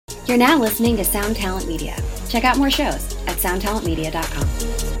You're now listening to Sound Talent Media. Check out more shows at soundtalentmedia.com.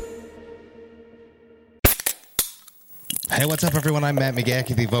 Hey, what's up, everyone? I'm Matt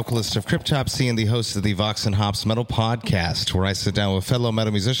McGachy, the vocalist of Cryptopsy and the host of the Vox and Hops Metal Podcast, where I sit down with fellow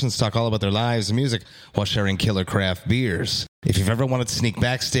metal musicians, talk all about their lives and music while sharing killer craft beers. If you've ever wanted to sneak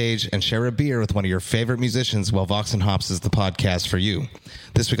backstage and share a beer with one of your favorite musicians, well, Vox and Hops is the podcast for you.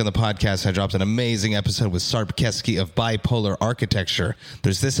 This week on the podcast, I dropped an amazing episode with Sarp Keski of Bipolar Architecture.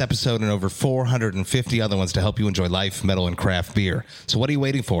 There's this episode and over 450 other ones to help you enjoy life, metal, and craft beer. So what are you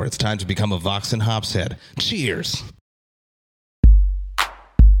waiting for? It's time to become a Vox and Hops head. Cheers!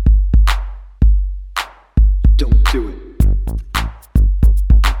 Don't do it.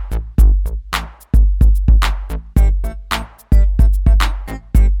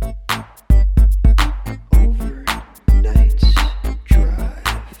 Overnight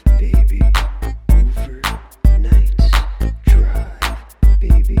drive, baby. Overnight drive,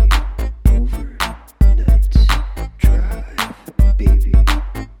 baby. Overnight drive, baby.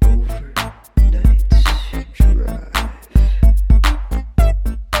 Overnight drive.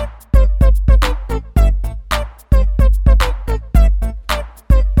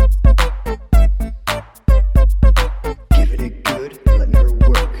 Giving it good, letting her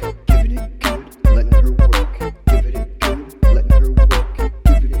work. Giving it good, letting her work. Giving it good, letting her work.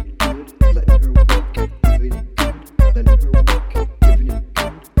 Giving it good, letting her work. Giving it good, letting her work. Giving it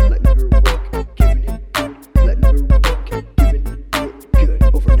good, letting her work. Giving it good, letting her work. Giving it good,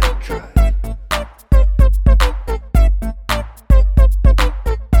 overnight drive.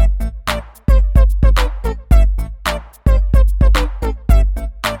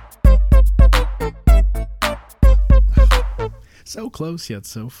 So close yet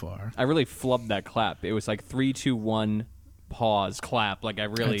so far. I really flubbed that clap. It was like 3, 2, 1, pause, clap. Like I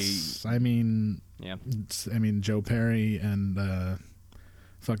really, I mean, yeah. Joe Perry and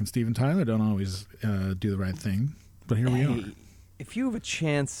fucking Steven Tyler don't always do the right thing, but here we are. If you have a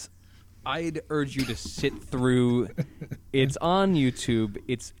chance, I'd urge you to sit through. It's on YouTube.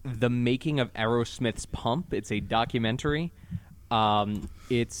 It's The Making of Aerosmith's Pump. It's a documentary.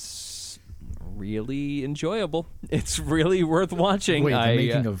 It's really enjoyable. It's really worth watching. Wait, the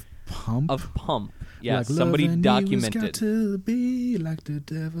making of Pump? Of Pump. Yeah, like somebody loving documented. you's got to be like the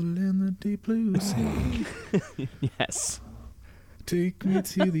devil in the deep blue sea. Yes. Take me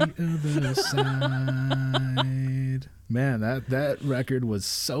to the other side. Man, that record was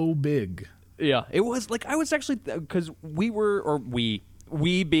so big. Yeah, it was like I was actually because we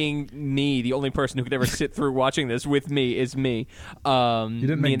being me, the only person who could ever sit through watching this with me is me. You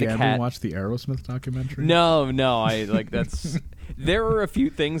didn't me make and the Gabby cat. watch the Aerosmith documentary? No, I like that's. There are a few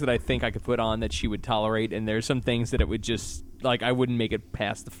things that I think I could put on that she would tolerate, and there's some things that it would just like I wouldn't make it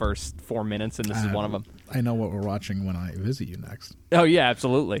past the first 4 minutes, and this is one of them. I know what we're watching when I visit you next. Oh yeah,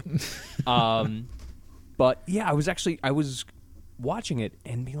 absolutely. But yeah, I was watching it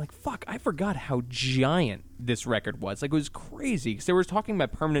and being like, fuck, I forgot how giant this record was. Like, it was crazy because they were talking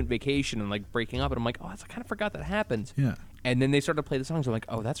about Permanent Vacation and like breaking up, and I'm like, oh, I kind of forgot that happened. Yeah. And then they started to play the songs. I'm like,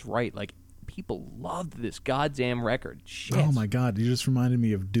 oh, that's right. Like, people loved this goddamn record. Shit. Oh my god, you just reminded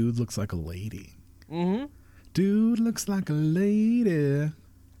me of Dude Looks Like a Lady. Mm-hmm. Dude looks like a lady.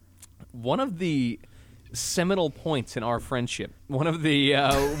 One of the seminal points in our friendship. One of the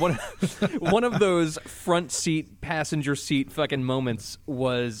one of those front seat, passenger seat fucking moments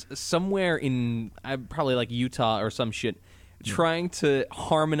was somewhere in probably like Utah or some shit, trying to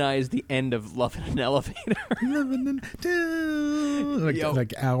harmonize the end of "Love in an Elevator."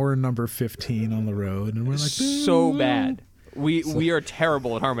 like hour number 15 on the road, and we're like, so bad. We are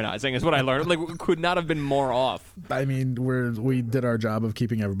terrible at harmonizing, is what I learned. Like, we could not have been more off. I mean, we did our job of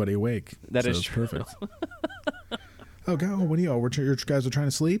keeping everybody awake. That is it's true. Perfect. Oh, God, what are you? Your guys are trying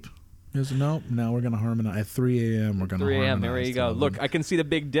to sleep? Nope. Now we're gonna harmonize at 3 a.m. We're gonna 3 a.m. harmonize. There you go. Look, I can see the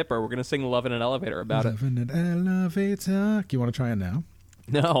Big Dipper. We're gonna sing "Love in an Elevator" about it. Love in an elevator. You want to try it now?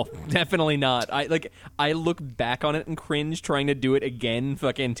 No, definitely not. I look back on it and cringe. Trying to do it again,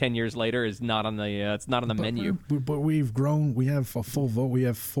 fucking 10 years later, is not on the. It's not on the menu. But we've grown. We have a full We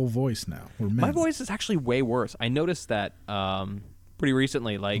have full voice now. We're men. My voice is actually way worse. I noticed that pretty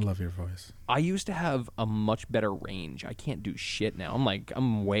recently. Like, I love your voice. I used to have a much better range. I can't do shit now.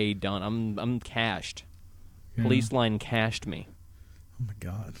 I'm way done. I'm cached. Yeah. Police line cached me. Oh my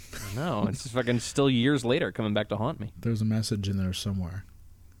God. No, it's fucking still years later coming back to haunt me. There's a message in there somewhere.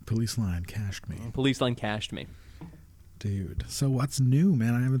 Police line cached me. Police line cached me. Dude, so what's new,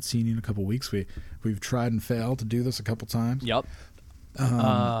 man? I haven't seen you in a couple weeks. We've tried and failed to do this a couple times. Yep. What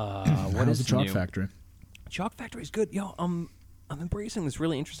how's is the Chalk new? Factory? Chalk Factory's good. Yo, I'm embracing this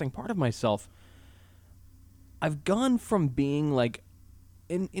really interesting part of myself. I've gone from being like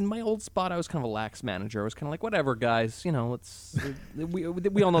in my old spot, I was kind of a lax manager. I was kind of like, whatever, guys, let's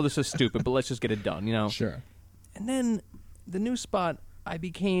we all know this is stupid, but let's just get it done, Sure. And then the new spot, I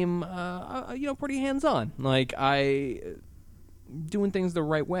became pretty hands-on. Like I doing things the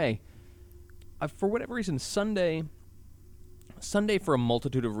right way. For whatever reason, Sunday for a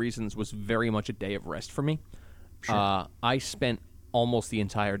multitude of reasons was very much a day of rest for me. Sure. I spent almost the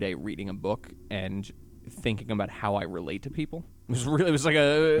entire day reading a book and thinking about how I relate to people. It was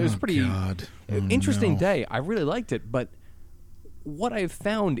a pretty interesting day. I really liked it, but what I've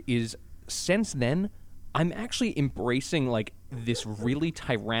found is since then I'm actually embracing like this really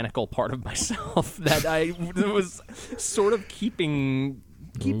tyrannical part of myself that I was sort of keeping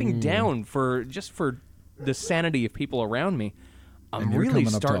down for the sanity of people around me. I'm really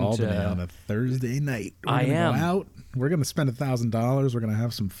starting up to Albany on a Thursday night. We're gonna go out. We're gonna spend $1,000. We're gonna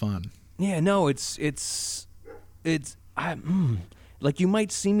have some fun. Yeah, no, it's like you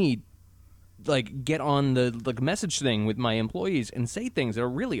might see me like get on the message thing with my employees and say things that are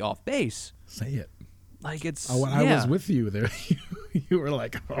really off base. Say it. Like it's. I was with you there. You were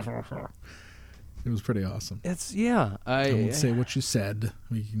like, it was pretty awesome. It's I won't say what you said.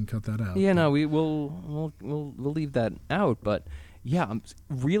 We can cut that out. Yeah, no, we'll leave that out. But yeah, I'm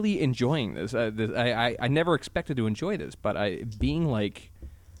really enjoying this. I never expected to enjoy this, but being like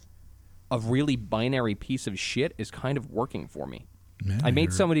a really binary piece of shit is kind of working for me. Man, I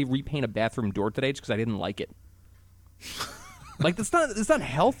made somebody repaint a bathroom door today just because I didn't like it. Like it's not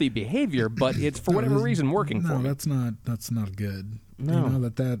healthy behavior, but it's for whatever reason working for me. No, that's not good. No.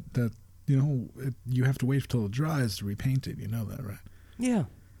 You know that you have to wait till it dries to repaint it. You know that, right? Yeah,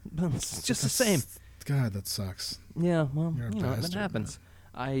 it's just the same. God, that sucks. Yeah, well, that happens.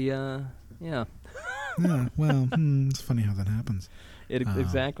 Man. Yeah, well, it's funny how that happens.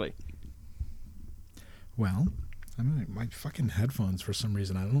 Exactly. Well, I mean, my fucking headphones, for some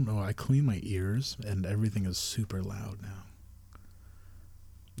reason, I don't know. I clean my ears, and everything is super loud now.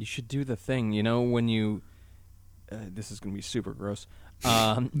 You should do the thing, when you... this is going to be super gross.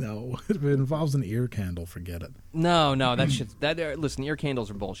 No, if it involves an ear candle, forget it. No, that shit's... listen, ear candles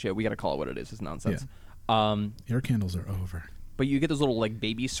are bullshit. We got to call it what it is. It's nonsense. Yeah. Ear candles are over. But you get those little, like,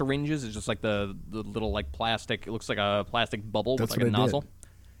 baby syringes. It's just like the little, like, plastic... It looks like a plastic bubble with, like, a nozzle.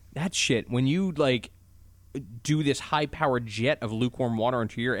 That shit, when you, like... do this high-powered jet of lukewarm water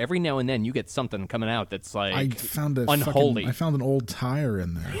into your ear, every now and then you get something coming out that's like unholy. I found an old tire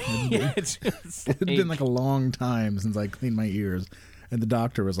in there. It had been like a long time since I cleaned my ears, and the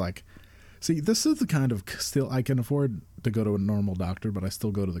doctor was like, "See, this is the kind of still I can afford to go to a normal doctor, but I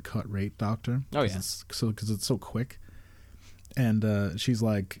still go to the cut rate doctor. Oh yeah, because it's so quick." And she's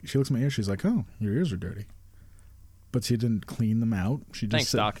like, she looks at my ear, she's like, "Oh, your ears are dirty," but she didn't clean them out. She just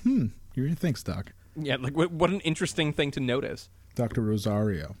said, Doc. Your ear, thanks, Doc. Yeah, like what an interesting thing to notice. Dr.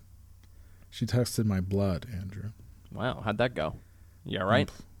 Rosario. She tested my blood, Andrew. Wow, how'd that go? Yeah, right?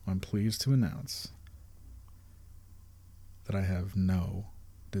 I'm pleased to announce that I have no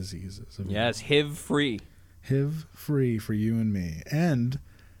diseases. Yes, HIV-free. HIV-free for you and me. And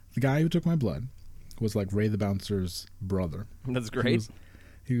the guy who took my blood was like Ray the Bouncer's brother. That's great.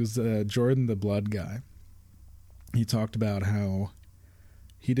 He was Jordan the blood guy. He talked about how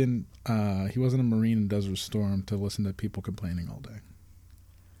he wasn't a Marine in Desert Storm to listen to people complaining all day.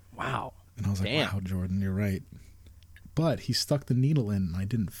 Wow. And I was like, wow, Jordan, you're right. But he stuck the needle in and I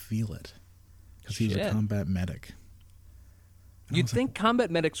didn't feel it because he was a combat medic. And you'd think combat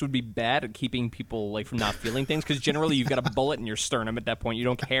medics would be bad at keeping people like from not feeling things because generally you've got a bullet in your sternum at that point. You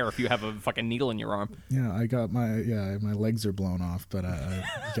don't care if you have a fucking needle in your arm. Yeah, I got my legs are blown off, but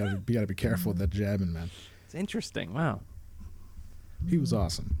you gotta be careful with that jabbing, man. It's interesting. Wow. He was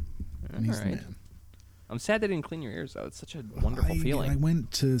awesome. And he's the man. I'm sad they didn't clean your ears, though. It's such a wonderful feeling. I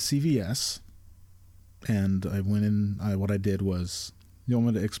went to CVS, and I went in. What I did was, you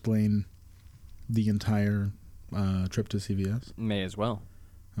want me to explain the entire trip to CVS? May as well.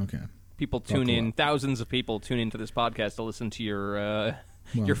 Okay. People tune in. Thousands of people tune into this podcast to listen to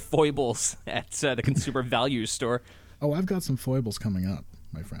your foibles at the Consumer Value Store. Oh, I've got some foibles coming up,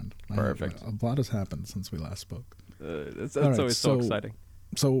 my friend. Perfect. A lot has happened since we last spoke. That's always so exciting.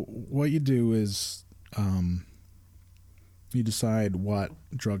 So what you do is you decide what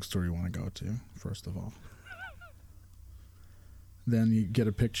drugstore you want to go to, first of all. Then you get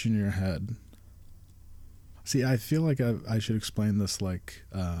a picture in your head. See, I feel like I should explain this like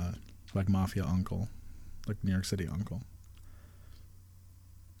Mafia Uncle, like New York City Uncle.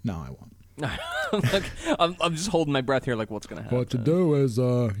 No, I won't. I'm just holding my breath here like what's going to happen. What you do is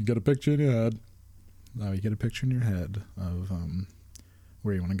you get a picture in your head. You get a picture in your head of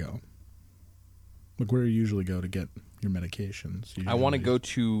where you want to go. Like, where do you usually go to get your medications? I want to go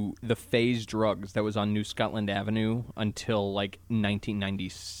to the Phase Drugs that was on New Scotland Avenue until like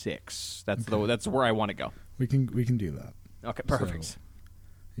 1996. That's where I want to go. We can do that. Okay, perfect. So,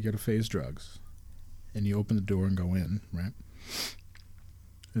 you go to Phase Drugs, and you open the door and go in, right?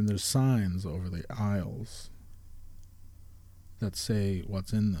 And there's signs over the aisles that say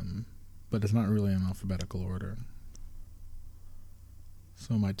what's in them, but it's not really in alphabetical order.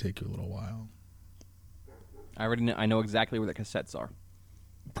 So it might take you a little while. I know exactly where the cassettes are.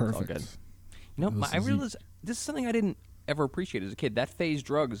 Perfect. It's all good. I realized this is something I didn't ever appreciate as a kid. That Phase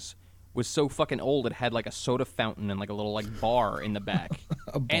Drugs was so fucking old. It had like a soda fountain and like a little like bar in the back.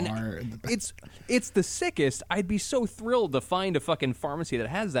 A bar in the back. It's the sickest. I'd be so thrilled to find a fucking pharmacy that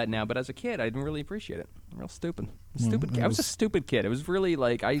has that now. But as a kid, I didn't really appreciate it. I'm real stupid. Stupid kid. I was a stupid kid. It was really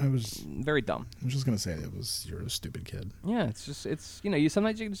like I was very dumb. I was just gonna say you're a stupid kid. Yeah, you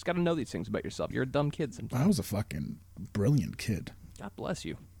sometimes you just got to know these things about yourself. You're a dumb kid sometimes. I was a fucking brilliant kid. God bless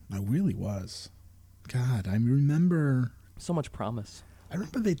you. I really was. God, I remember. So much promise. I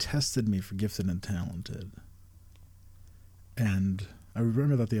remember they tested me for gifted and talented. And I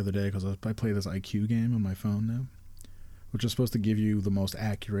remember that the other day because I play this IQ game on my phone now, which is supposed to give you the most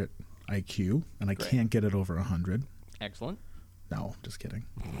accurate IQ, and I can't get it over 100. Excellent. No, just kidding.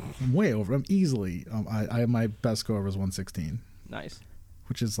 I'm way over. I'm easily. My best score was 116. Nice.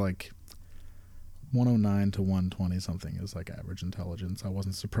 Which is like 109 to 120 something is like average intelligence. I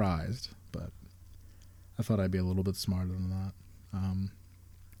wasn't surprised, but I thought I'd be a little bit smarter than that.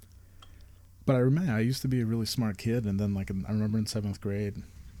 But I remember I used to be a really smart kid, and then I remember in 7th grade,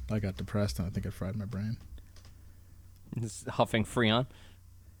 I got depressed, and I think I fried my brain. Just huffing Freon?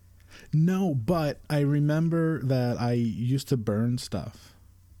 No, but I remember that I used to burn stuff.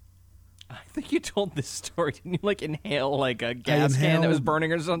 I think you told this story. Didn't you inhale like a gas can that was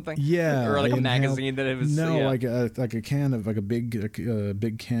burning or something? Yeah, or like a magazine that it was. No, yeah. like a can of a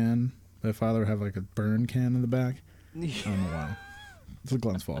big can. My father would have like a burn can in the back. I don't know why. It's a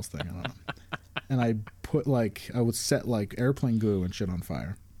Glens Falls thing. I don't know. And I would set airplane glue and shit on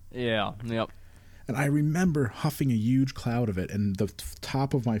fire. Yeah. Yep. And I remember huffing a huge cloud of it, and the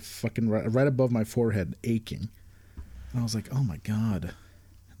top of my fucking right above my forehead aching. And I was like, "Oh my god!"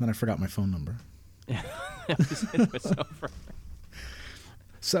 And then I forgot my phone number. It was over.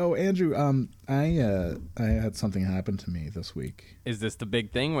 So Andrew, I had something happen to me this week. Is this the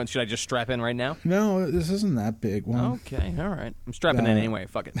big thing? Should I just strap in right now? No, this isn't that big one. Okay, all right. I'm strapping in anyway.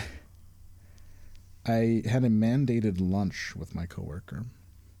 Fuck it. I had a mandated lunch with my coworker,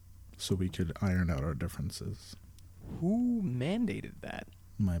 so we could iron out our differences. Who mandated that?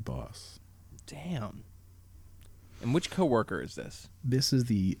 My boss. Damn. And which coworker is this? This is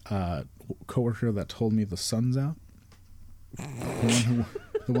the coworker that told me the sun's out.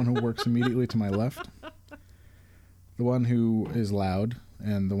 The one who works immediately to my left. The one who is loud,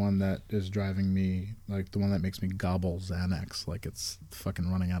 and the one that is driving me, the one that makes me gobble Xanax like it's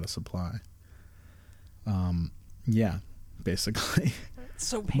fucking running out of supply. Yeah, basically.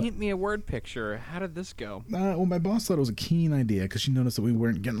 So paint me a word picture. How did this go? Well, my boss thought it was a keen idea because she noticed that we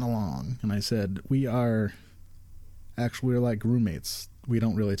weren't getting along. And I said, we're like roommates. We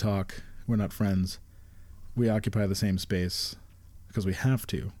don't really talk. We're not friends. We occupy the same space because we have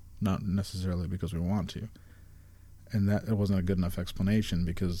to, not necessarily because we want to. And that it wasn't a good enough explanation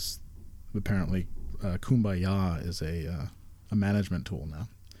because apparently Kumbaya is a management tool now.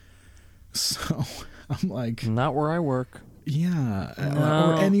 So I'm like... Not where I work. Yeah,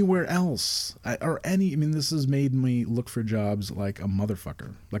 no. Or anywhere else. This has made me look for jobs like a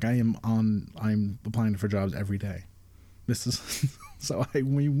motherfucker. Like I'm applying for jobs every day. This is... So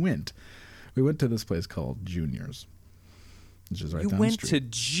we went to this place called Juniors, which is right down the street. You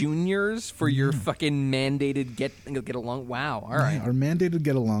went to Juniors for your fucking mandated get along? Wow, all right. Yeah, our mandated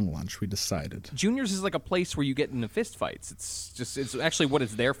get along lunch, we decided. Juniors is like a place where you get into fist fights. It's actually what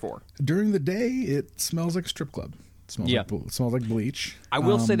it's there for. During the day, it smells like a strip club. It smells like bleach. I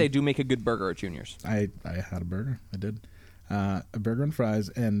will say they do make a good burger at Juniors. I had a burger. I did. A burger and fries,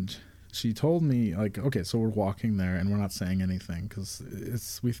 and... She told me, okay, so we're walking there, and we're not saying anything,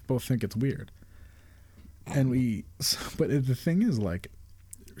 because we both think it's weird. But the thing is,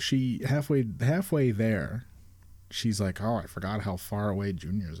 she, halfway there, she's like, oh, I forgot how far away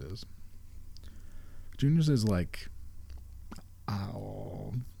Juniors is. Juniors is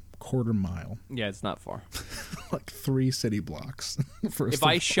quarter mile. Yeah, it's not far. 3 city blocks. If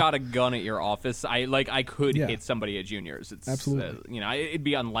I shot a gun at your office, I could hit somebody at Juniors. It's absolutely. It'd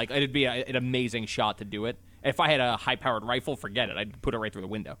be unlikely. It'd be an amazing shot to do it. If I had a high-powered rifle, forget it. I'd put it right through the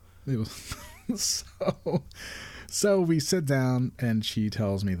window. It was so we sit down, and she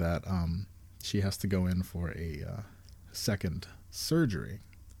tells me that she has to go in for a second surgery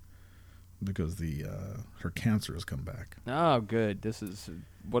because her cancer has come back. Oh, good. This is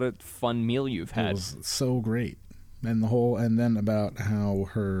what a fun meal you've had. It was so great. And then about how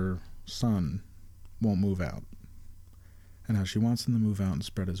her son won't move out and how she wants him to move out and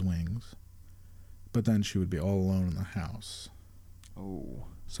spread his wings, but then she would be all alone in the house. Oh.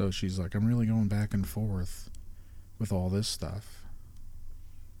 So she's like, I'm really going back and forth with all this stuff.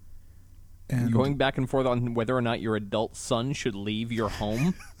 And Going back and forth on whether or not your adult son should leave your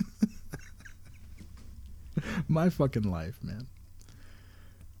home? my fucking life, man.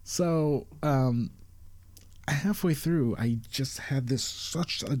 So, halfway through, I just had this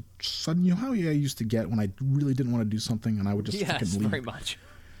such a sudden, you know how I used to get when I really didn't want to do something and I would just fucking leave? Very much.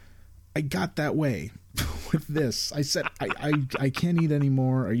 I got that way with this. I said, I can't eat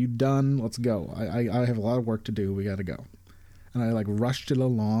anymore. Are you done? Let's go. I have a lot of work to do. We got to go. And I like rushed it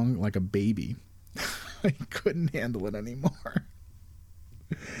along like a baby. I couldn't handle it anymore.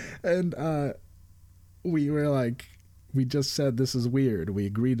 And we were like, we just said this is weird. We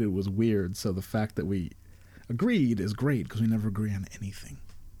agreed it was weird. So the fact that we agreed is great because we never agree on anything.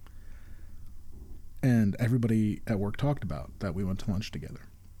 And everybody at work talked about that we went to lunch together.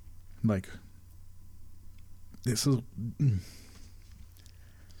 Like, this is...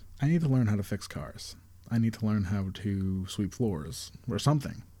 I need to learn how to fix cars. I need to learn how to sweep floors or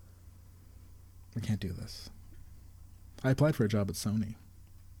something. I can't do this. I applied for a job at Sony.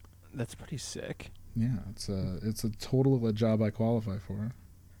 That's pretty sick. Yeah, it's a total of a job I qualify for.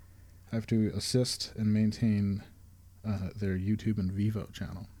 I have to assist and maintain their YouTube and Vivo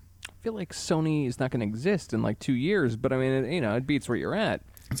channel. I feel like Sony is not going to exist in like 2 years, but I mean, it beats where you're at.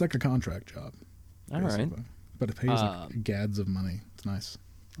 It's like a contract job. All right. But it pays like gads of money. It's nice.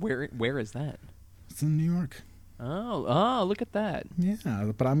 Where is that? It's in New York. Oh, look at that.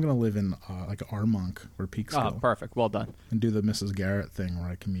 Yeah, but I'm going to live in like Armonk or Peekskill. Oh, perfect. Well done. And do the Mrs. Garrett thing where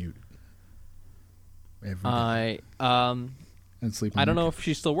I commute every day. And sleep. I don't know if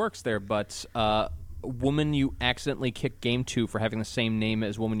she still works there, but woman you accidentally kicked Game 2 for having the same name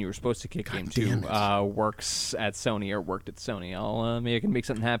as woman you were supposed to kick Game 2 works at Sony or worked at Sony. Maybe I can make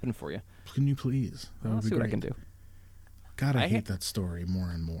something happen for you. Can you please? That would I'll be see great. what I can do. God, I hate that story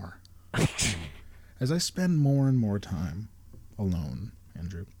more and more. As I spend more and more time alone,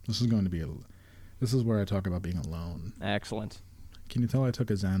 Andrew, this is where I talk about being alone. Excellent. Can you tell I took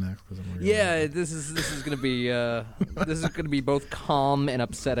a Xanax because I'm really this is gonna be this is gonna be both calm and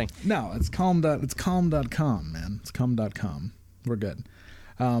upsetting. No, it's calm. It's calm.com, man. It's calm.com. We're good.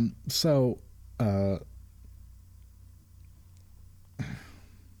 So the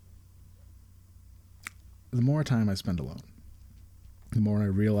more time I spend alone, the more I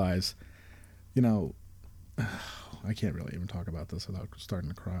realize, I can't really even talk about this without starting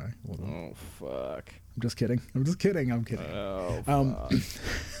to cry a little. Oh, fuck. I'm just kidding. Oh,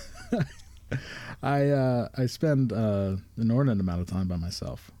 fuck. I spend an inordinate amount of time by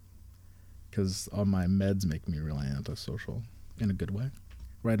myself because all my meds make me really antisocial in a good way,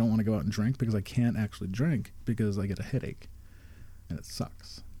 where I don't want to go out and drink because I can't actually drink because I get a headache and it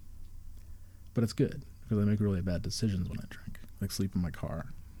sucks. But it's good because I make really bad decisions when I drink, like sleep in my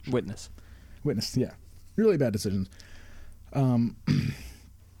car. Witness, yeah. Really bad decisions.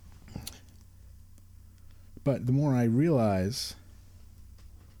 But the more I realize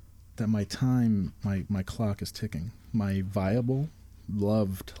that my time, my clock is ticking, my viable,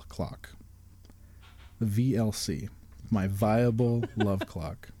 loved clock, the VLC, my viable love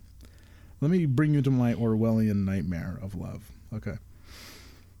clock. Let me bring you to my Orwellian nightmare of love. Okay.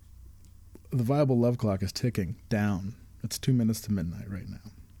 The viable love clock is ticking down. It's 2 minutes to midnight right now.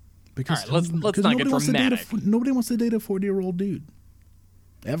 Because all right, let's not get dramatic. Nobody wants to date a 40-year-old dude.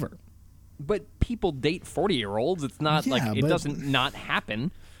 Ever. But people date 40-year-olds. It's not like it doesn't not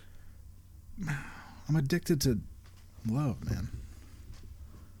happen. I'm addicted to love, man.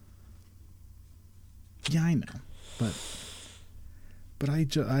 Yeah, I know. But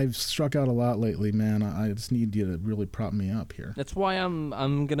I've struck out a lot lately, man. I just need you to really prop me up here. That's why I'm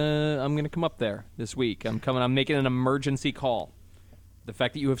gonna come up there this week. I'm making an emergency call. The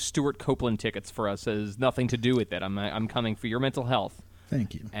fact that you have Stuart Copeland tickets for us has nothing to do with it. I'm coming for your mental health.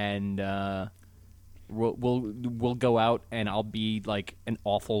 Thank you. And we'll go out, and I'll be like an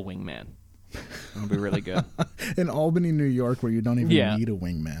awful wingman. It'll be really good. In Albany, New York, where you don't even need a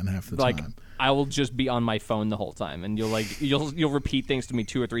wingman half the time. I will just be on my phone the whole time, and you'll repeat things to me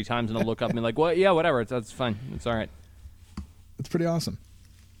 2 or 3 times, and I'll look up and be like, "Well, yeah, whatever. That's fine. It's all right." It's pretty awesome.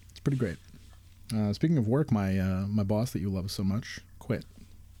 It's pretty great. Speaking of work, my boss that you love so much quit.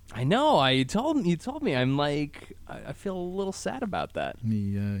 I know. You told me. I'm like, I feel a little sad about that.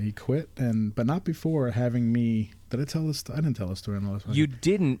 He quit, but not before having me. Did I tell this? I didn't tell this story on the last one. You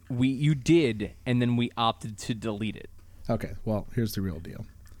didn't. You did, and then we opted to delete it. Okay. Well, here's the real deal.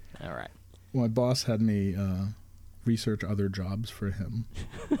 All right. My boss had me research other jobs for him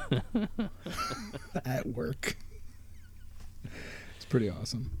at work. It's pretty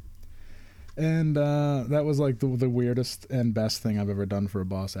awesome. And that was like the weirdest and best thing I've ever done for a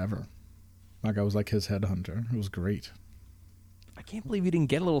boss ever. Like I was like his headhunter. It was great. I can't believe you didn't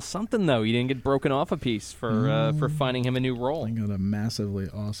get a little something though. You didn't get broken off a piece for finding him a new role. I got a massively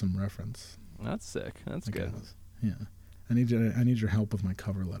awesome reference. That's sick. That's good. Yeah. I need your help with my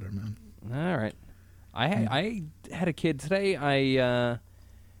cover letter, man. All right. I had a kid today.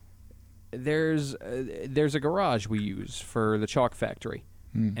 There's a garage we use for the chalk factory.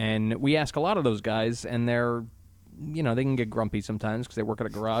 And we ask a lot of those guys, and they're, they can get grumpy sometimes because they work at a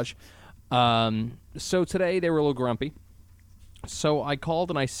garage. So today they were a little grumpy. So I called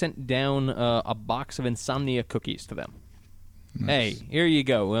and I sent down a box of Insomnia cookies to them. Nice. Hey, here you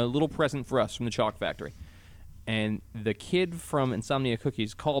go, a little present for us from the chalk factory. And the kid from Insomnia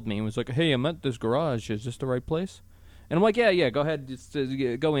Cookies called me and was like, hey, I'm at this garage. Is this the right place? And I'm like, yeah, go ahead. Just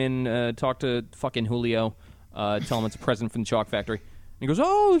go in, talk to fucking Julio, tell him it's a present from the chalk factory. He goes,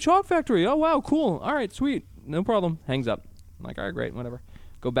 oh, the chalk factory. Oh, wow, cool. All right, sweet. No problem. Hangs up. I'm like, all right, great, whatever.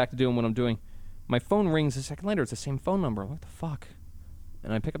 Go back to doing what I'm doing. My phone rings a second later. It's the same phone number. What the fuck?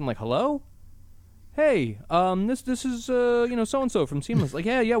 And I pick up and I'm like, hello? Hey, this is, so-and-so from Seamless. Like,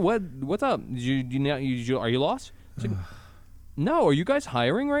 yeah, what's up? Are you lost? It's like, no, are you guys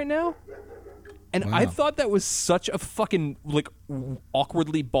hiring right now? And wow. I thought that was such a fucking, like,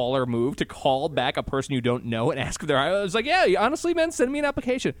 awkwardly baller move to call back a person you don't know and ask if they're hiring. I was like, yeah, honestly, man, send me an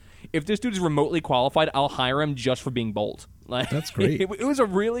application. If this dude is remotely qualified, I'll hire him just for being bold. Like, that's great. It was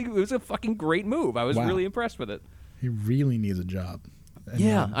a fucking great move. I was really impressed with it. He really needs a job.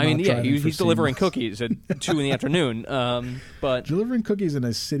 Yeah, he's delivering cookies at 2 in the afternoon. But delivering cookies in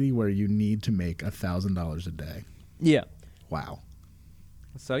a city where you need to make $1,000 a day. Yeah. Wow.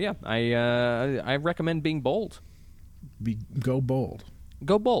 So yeah, I recommend being bold. Go bold.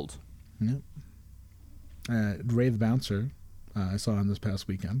 Go bold. Yep. Ray the Bouncer, I saw him this past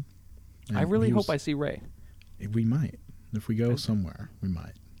weekend. I really hope I see Ray. We might. If we go somewhere, we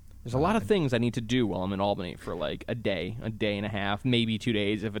might. There's a lot of things I need to do while I'm in Albany for like a day and a half, maybe 2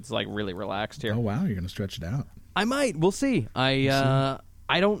 days if it's like really relaxed here. Oh wow, you're gonna stretch it out. I might. We'll see.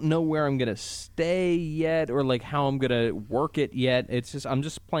 I don't know where I'm gonna stay yet, or like how I'm gonna work it yet. It's just I'm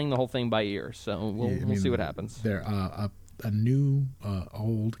just playing the whole thing by ear. So we'll see what happens. There, a new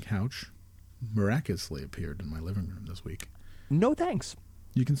old couch miraculously appeared in my living room this week. No thanks.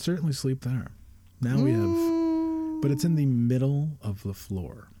 You can certainly sleep there. Now we have, but it's in the middle of the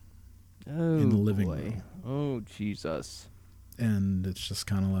floor. Oh, in the living room. Oh, Jesus. And it's just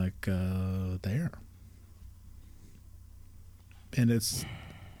kind of like there. And it's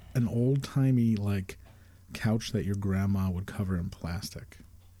an old-timey, like, couch that your grandma would cover in plastic.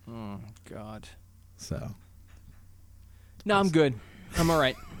 Oh, God. So. No, I'm good. I'm all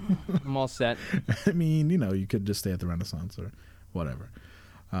right. I'm all set. I mean, you could just stay at the Renaissance or whatever.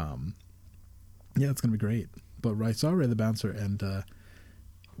 Yeah, it's going to be great. But I saw Ray the Bouncer, and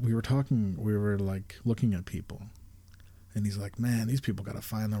we were like looking at people, and he's like, man, these people got to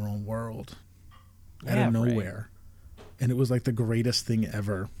find their own world out of nowhere. Right. And it was like the greatest thing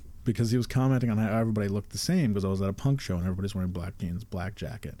ever, because he was commenting on how everybody looked the same, because I was at a punk show and everybody's wearing black jeans, black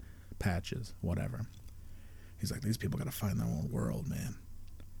jacket, patches, whatever. He's like, these people got to find their own world, man.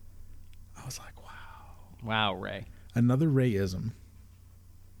 I was like, wow. Wow, Ray. Another Rayism.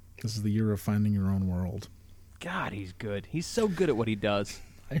 This is the year of finding your own world. God, he's good. He's so good at what he does.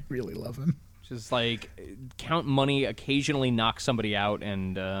 I really love him. Just like count money, occasionally knock somebody out,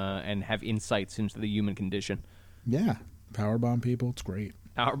 and have insights into the human condition. Yeah, powerbomb people. It's great.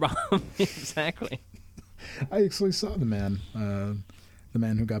 Powerbomb, exactly. I actually saw the man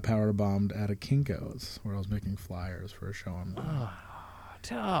who got powerbombed at a Kinko's, where I was making flyers for a show.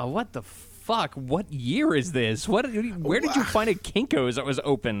 What the fuck? What year is this? Where did you find a Kinko's that was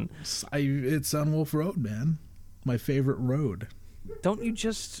open? It's on Wolf Road, man. My favorite road. Don't you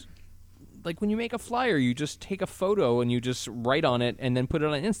just, like, when you make a flyer, you just take a photo and you just write on it and then put it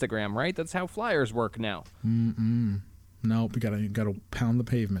on Instagram, right? That's how flyers work now. Nope, you gotta pound the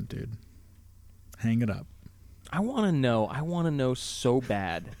pavement, dude. Hang it up. I want to know so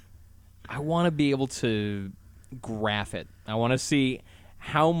bad. I want to be able to graph it. I want to see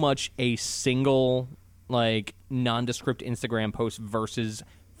how much a single, like, nondescript Instagram post versus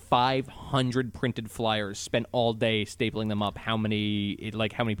 500 printed flyers, spent all day stapling them up, how many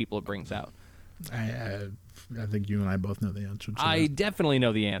people it brings out? I think you and I both know the answer to I that. definitely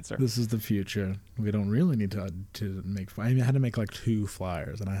know the answer. This is the future. We don't really need to make. I had to make like 2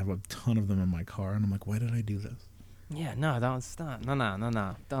 flyers, and I have a ton of them in my car. And I'm like, why did I do this? Yeah, no, don't stop. No.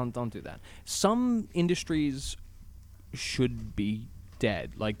 Don't do that. Some industries should be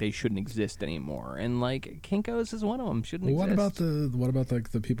dead. Like, they shouldn't exist anymore. And like Kinko's is one of them. Shouldn't What exist. about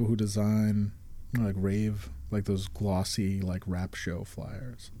like the people who design like rave, like those glossy like rap show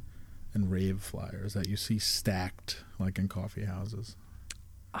flyers and rave flyers that you see stacked like in coffee houses?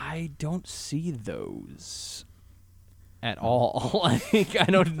 I don't see those at all. Like, I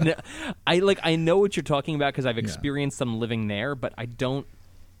don't know. I know what you're talking about because I've experienced them living there, but I don't.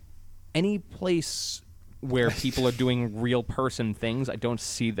 Any place where people are doing real person things, I don't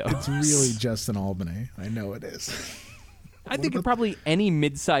see those. It's really just in Albany. I know it is. I think probably any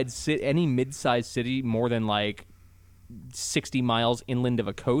mid-sized city more than like 60 miles inland of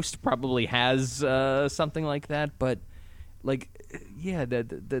a coast probably has something like that. But like, yeah,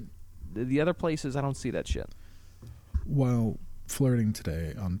 the other places, I don't see that shit. While flirting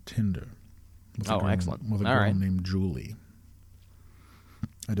today on Tinder with a girl, excellent. with a All girl right. named Julie,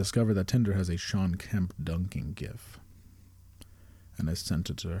 I discovered that Tinder has a Sean Kemp dunking gif, and I sent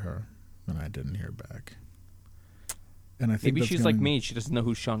it to her, and I didn't hear back. And I think Maybe that's she's like going- me. She doesn't know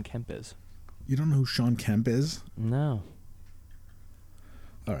who Sean Kemp is. You don't know who Sean Kemp is? No.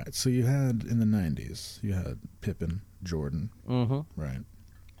 All right, so you had in the 90s, you had Pippen, Jordan, Mm-hmm. right?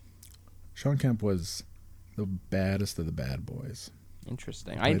 Sean Kemp was the baddest of the bad boys.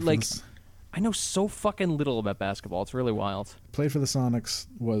 Interesting. Played for the I know so fucking little about basketball. It's really wild. Played for the Sonics,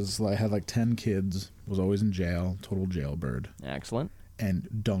 had like 10 kids, was always in jail, total jailbird, Excellent. and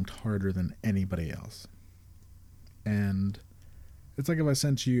dunked harder than anybody else. And it's like if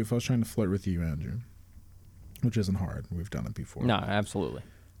I was trying to flirt with you, Andrew, which isn't hard. We've done it before. No, absolutely.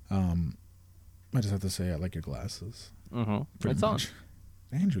 I just have to say I like your glasses. Mm-hmm. Pretty It's on. much.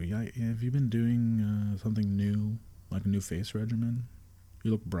 Andrew, have you been doing something new, like a new face regimen?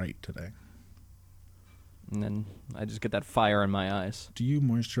 You look bright today. And then I just get that fire in my eyes. Do you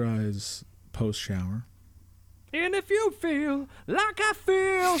moisturize post-shower? And if you feel like I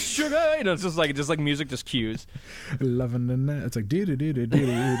feel sugar, it's just like music just cues. Loving the night. It's like do do do do do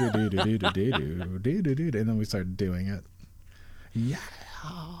do do do do do do do do, and then we start doing it. Yeah.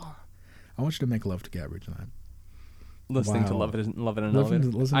 I want you to make love to Gabby tonight. Listening to Wow. Love It in an Listen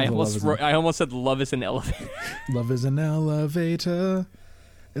Elevator. to- listen I to almost Love Is in- I almost said Love Is an Elevator. Love is an elevator.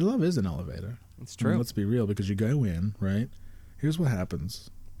 And love is an elevator. It's I mean, true. let's be real, because you go in, right? Here's what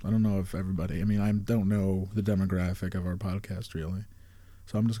happens. I don't know if everybody, I don't know the demographic of our podcast really.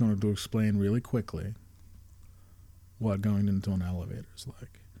 So I'm just going to explain really quickly what going into an elevator is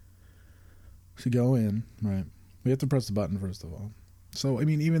like. So you go in, right? We have to press the button first of all. So,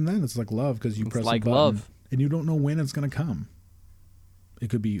 even then it's like love, because you It's press like the button love. and you don't know when it's going to come. It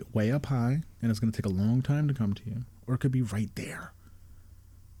could be way up high and it's going to take a long time to come to you, or it could be right there.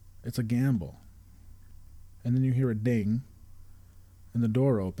 It's a gamble. And then you hear a ding, and the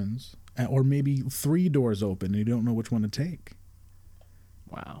door opens, or maybe 3 doors open, and you don't know which one to take.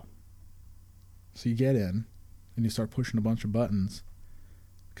 Wow. So you get in, and you start pushing a bunch of buttons,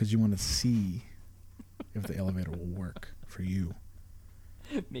 because you want to see if the elevator will work for you.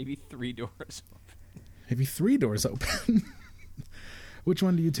 Maybe 3 doors. Maybe 3 doors open. Which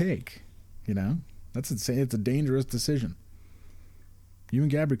one do you take? That's insane. It's a dangerous decision. You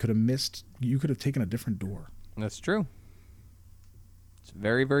and Gabby could have missed. You could have taken a different door. That's true. It's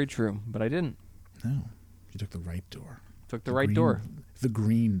very, very true. But I didn't. No, you took the right door. Took the right door. The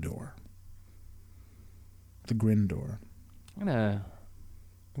green door. The grin door. I'm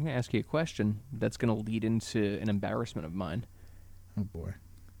gonna ask you a question that's gonna lead into an embarrassment of mine. Oh boy.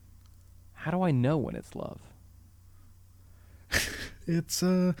 How do I know when it's love? It's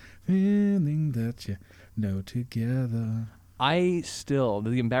a feeling that you know together.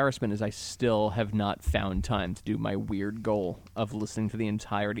 The embarrassment is I still have not found time to do my weird goal of listening to the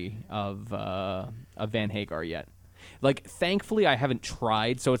entirety of Van Hagar yet. Like, thankfully, I haven't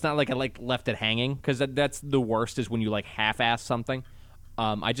tried, so it's not like I left it hanging, because that's the worst is when you half-ass something.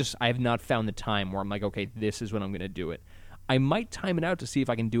 I have not found the time where I'm like, okay, this is when I'm going to do it. I might time it out to see if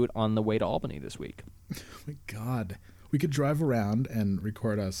I can do it on the way to Albany this week. Oh my God. We could drive around and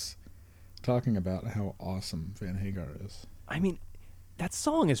record us talking about how awesome Van Hagar is. That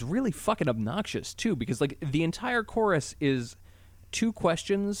song is really fucking obnoxious, too, because, the entire chorus is 2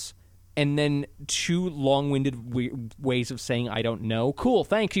 questions and then 2 long-winded ways of saying, I don't know. Cool,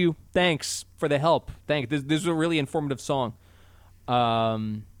 thank you. Thanks for the help. This is a really informative song.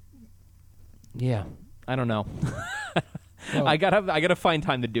 Yeah, I don't know. Well, I gotta find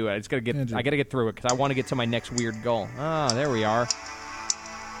time to do it. Andrew. I gotta get through it because I want to get to my next weird goal. Ah, there we are.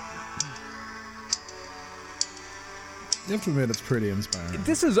 You have to admit, it's pretty inspiring.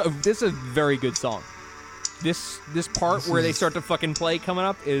 This is a very good song. This part where they start to fucking play coming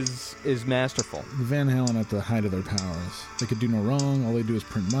up is masterful. Van Halen at the height of their powers. They could do no wrong. All they do is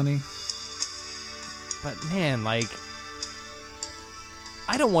print money. But man, like,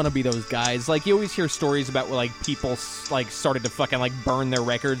 I don't want to be those guys. Like, you always hear stories about where, like, people like started to fucking like burn their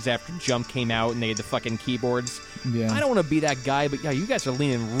records after Jump came out and they had the fucking keyboards. Yeah. I don't want to be that guy, but yeah, you guys are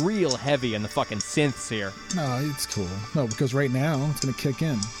leaning real heavy on the fucking synths here. No, it's cool. No, because right now it's going to kick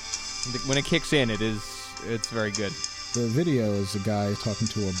in. When it kicks in, it's very good. The video is a guy talking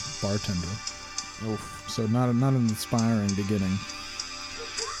to a bartender. Oof. So not an inspiring beginning.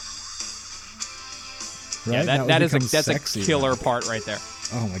 Right? Yeah, that's sexy, a killer man. part right there.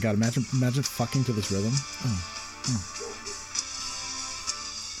 Oh my god! Imagine fucking to this rhythm.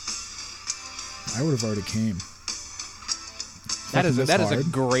 I would have already came. That is Fucking this a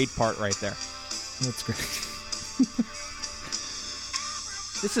hard. great part right there. That's great.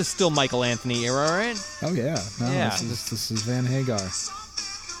 This is still Michael Anthony era, right? Oh yeah. No, Yeah. This is Van Hagar.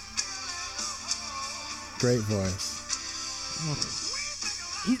 Great voice.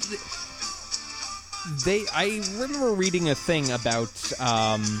 I remember reading a thing about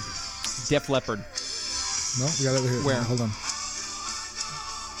Def Leppard. No, we got it over here. Where? Hold on.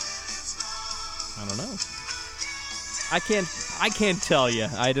 I don't know. I can't tell you.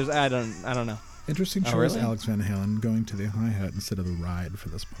 I don't know. Interesting choice, really? Alex Van Halen, going to the hi-hat instead of the ride for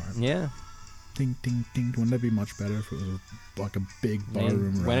this part. Yeah. Ding, ding, ding. Wouldn't that be much better if it was like a big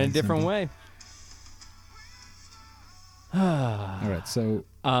barroom ride? Went a different way. All right, so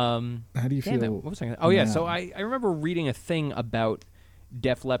How do you feel? What was I gonna, oh yeah, now? so I remember reading a thing about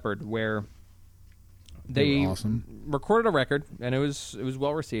Def Leppard where they were awesome. recorded a record and it was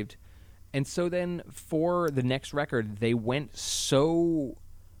well received, and so then for the next record they went so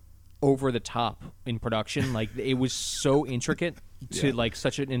over the top in production, like it was so intricate to like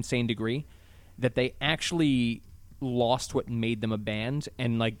such an insane degree that they actually lost what made them a band,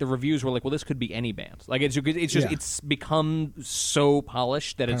 and like the reviews were like, well, this could be any band. Like it's just Yeah. it's become so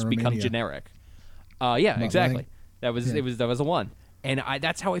polished that it's become Pyromania. generic. Yeah, exactly. Like- That was the one. And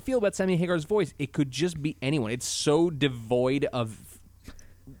that's how I feel about Sammy Hagar's voice. It could just be anyone. It's so devoid of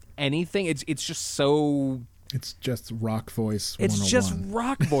anything. It's just so. It's just rock voice. It's 101. just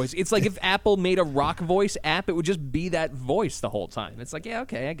rock voice. It's like if Apple made a rock voice app, it would just be that voice the whole time. It's like, yeah,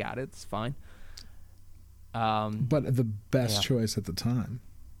 okay, I got it. It's fine. But the best Yeah. choice at the time.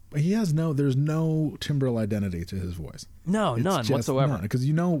 There's no timbral identity to his voice. No, It's none just whatsoever. Because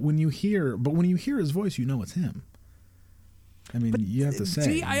when you hear his voice, you know it's him. I mean, you have to say.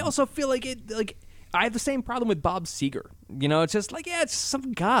 See, I also feel like I have the same problem with Bob Seger. You know, it's just like, yeah, it's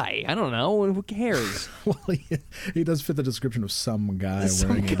some guy. I don't know. Who cares? Well, he does fit the description of some guy Some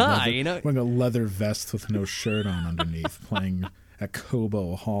wearing a leather vest with no shirt on underneath, playing at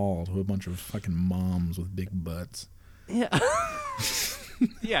Cobo Hall to a bunch of fucking moms with big butts. Yeah.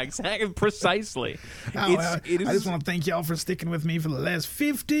 Yeah, exactly. Precisely. I just want to thank y'all for sticking with me for the last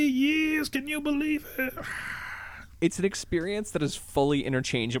 50 years. Can you believe it? It's an experience that is fully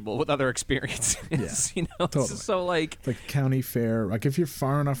interchangeable with other experiences. Yeah, You know, totally. It's just so like. It's like county fair. Like if you're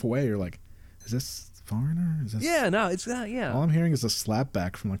far enough away, you're like, is this Foreigner? Is this? Yeah, no, it's yeah. All I'm hearing is a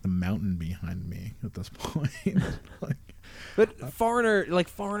slapback from like the mountain behind me at this point. like, But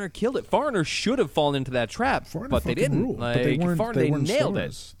Foreigner killed it. Foreigner should have fallen into that trap, Foreigner but they fucking didn't. ruled. Like, But they weren't. Foreigner, they they weren't nailed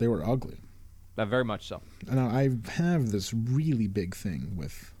stars. They were ugly. it. Very much so. And I have this really big thing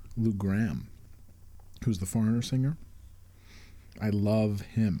with Lou Gramm, who's the Foreigner singer. I love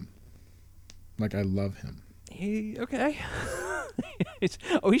him. Like, I love him. Okay.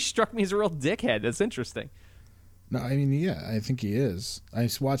 He struck me as a real dickhead. That's interesting. No, I mean, yeah, I think he is. I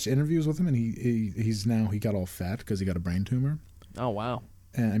watched interviews with him, and he got all fat because he got a brain tumor. Oh wow.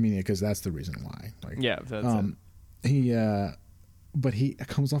 And I mean, because that's the reason why. Like, Yeah, that's it. But he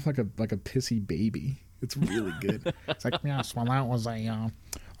comes off like a pissy baby. It's really good. It's like, yes, well, that was a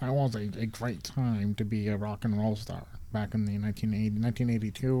great time to be a rock and roll star back in the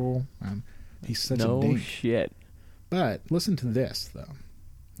 1982. He's such a No dink. shit. But listen to this, though.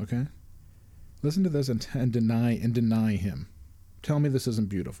 Okay, listen to this and deny him. Tell me this isn't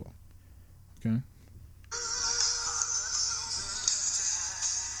beautiful. Okay.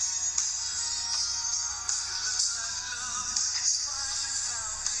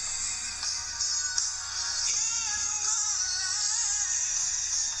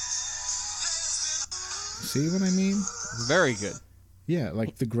 See what I mean? Very good. Yeah,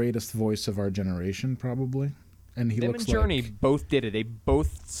 like the greatest voice of our generation, probably. And he Them looks and Journey like... both did it. They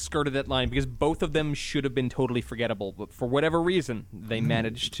both skirted that line because both of them should have been totally forgettable, but for whatever reason, they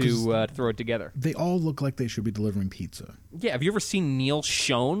managed to throw it together. They all look like they should be delivering pizza. Yeah, have you ever seen Neil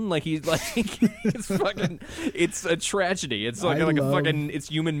Schon? Like he's like it's fucking it's a tragedy. It's like a fucking it's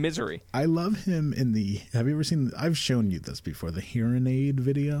human misery. I love him in the... Have you ever seen... I've shown you this before, the Hearing Aid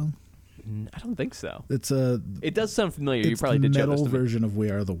video. I don't think so. It does sound familiar. You It's probably the did show this metal to me. version of We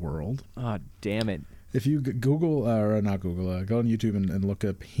Are the World. Oh, damn it. If you Google, or not Google, go on YouTube and look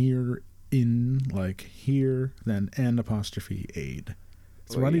up Here In, like here, then N apostrophe aid.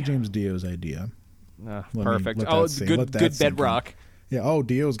 It's Ronnie yeah. James Dio's idea. Perfect. let Oh, that sink- let that good sink in. bedrock. Yeah, oh,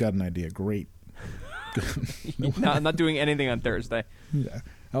 Dio's got an idea. Great. No, I'm not doing anything on Thursday. Yeah.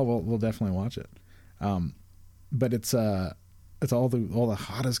 Oh, well, we'll definitely watch it. But it's all the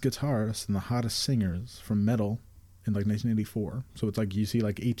hottest guitarists and the hottest singers from metal in like 1984. So it's like you see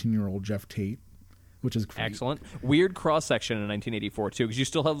like 18-year-old Jeff Tate, which is great. Excellent. Weird cross-section in 1984, too, because you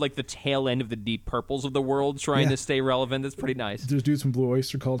still have like the tail end of the Deep Purples of the world trying to stay relevant. That's pretty nice. There's dudes from Blue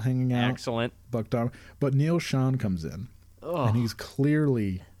Oyster Cult hanging out. Excellent. Buck Dom. But Neil Schon comes in, and he's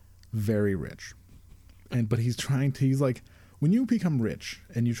clearly very rich. But he's like, when you become rich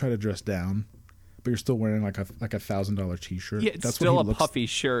and you try to dress down, but you're still wearing like a $1,000 T-shirt. Yeah, it's that's still what a he looks, puffy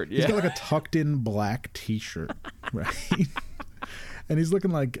shirt. He's Yeah. got like a tucked-in black T-shirt, right? And he's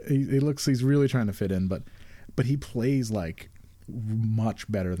looking like he's really trying to fit in, but he plays like much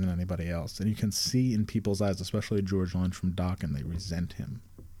better than anybody else, and you can see in people's eyes, especially George Lynch from Dokken, they resent him.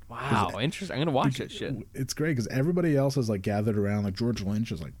 Wow, interesting. I'm gonna watch that shit. It's great because everybody else is like gathered around. Like George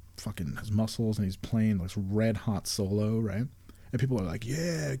Lynch is like fucking has muscles, and he's playing like red hot solo, right? And people are like,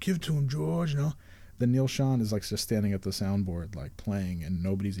 "Yeah, give it to him, George," you know. Then Neil Schon is like just standing at the soundboard, like playing, and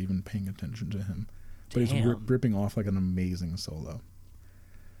nobody's even paying attention to him. But he's ripping off like an amazing solo.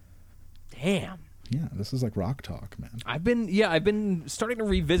 Damn. Yeah, this is like rock talk, man. I've been starting to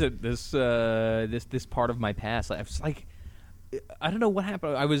revisit this this part of my past. I was like, I don't know what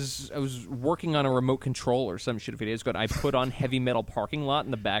happened. I was working on a remote control or some shit a few days ago, and I put on Heavy Metal Parking Lot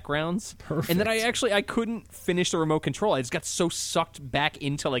in the backgrounds. Perfect. And then I couldn't finish the remote control. I just got so sucked back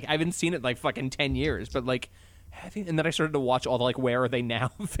into like I haven't seen it in like fucking 10 years, but like. And then I started to watch all the like Where Are They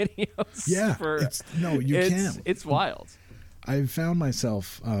Now videos. Yeah, It's wild. I've found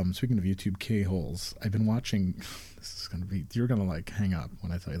myself, speaking of YouTube K-holes, I've been watching, you're going to like hang up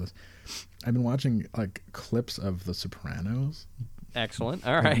when I tell you this. I've been watching like clips of The Sopranos. Excellent.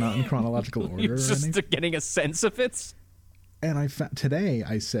 All Like, right. not in chronological order You're or just anything. getting a sense of it. And today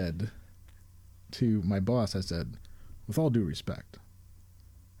I said to my boss, I said, with all due respect,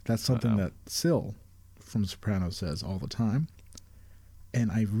 that's something that Syl from Sopranos says all the time.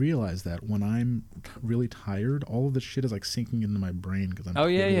 And I realized that when I'm really tired, all of this shit is like sinking into my brain because I'm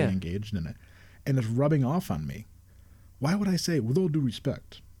totally engaged in it. And it's rubbing off on me. Why would I say, with all due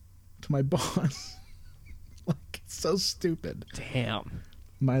respect, to my boss? Like, it's so stupid. Damn.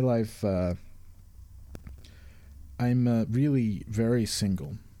 My life, I'm really very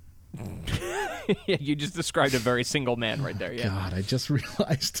single. Yeah, you just described a very single man right there. Yeah. God, I just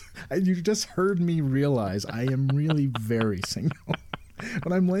realized. You just heard me realize I am really very single.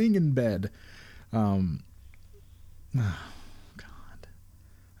 When I'm laying in bed, oh, God.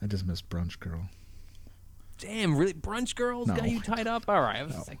 I just miss Brunch Girl. Damn, really? Brunch Girls No. got you tied up? All right. I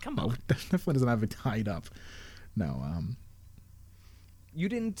was like, come on. No, definitely doesn't have it tied up. No, You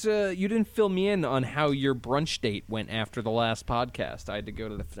didn't fill me in on how your brunch date went after the last podcast. I had to go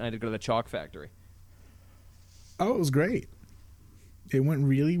to the Chalk Factory. oh, it was great. It went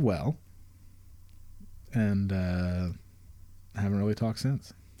really well. And I haven't really talked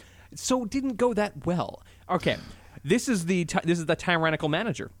since. So it didn't go that well. Okay, this is the tyrannical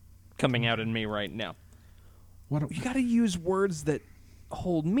manager coming out in me right now. What? You got to use words that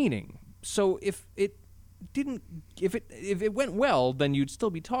hold meaning. So if it went well, then you'd still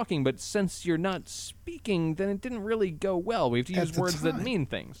be talking. But since you're not speaking, then it didn't really go well. We have to At use the words that time, mean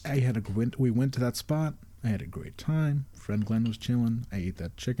things. We went to that spot. I had a great time. Friend Glenn was chilling. I ate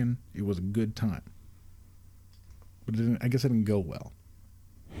that chicken. It was a good time. But I guess it didn't go well.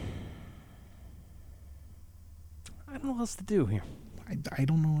 I don't know what else to do here. I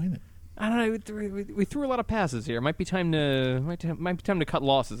don't know either. I don't know. We threw a lot of passes here. Might be time to cut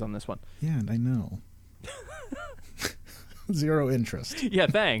losses on this one. Yeah, I know. Zero interest. Yeah,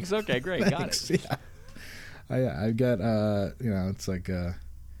 thanks. Okay, great. Got it. Thanks, yeah. I got, it's like,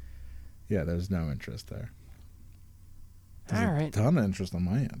 there's no interest there. There's All a right. ton of interest on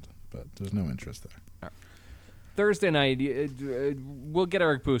my end, but there's no interest there. Thursday night, we'll get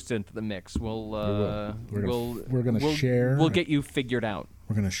Eric Boost into the mix. We're gonna share. We'll get you figured out.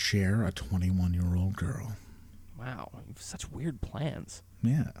 We're gonna share a 21-year-old girl. Wow, you have such weird plans.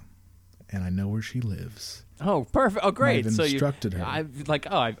 Yeah, and I know where she lives. Oh, perfect. Oh, great. I've So instructed her.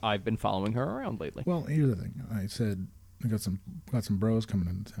 I've been following her around lately. Well, here's the thing. I said I got some bros coming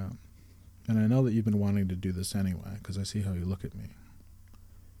into town, and I know that you've been wanting to do this anyway because I see how you look at me.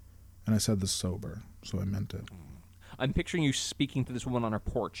 And I said this sober, so I meant it. I'm picturing you speaking to this woman on her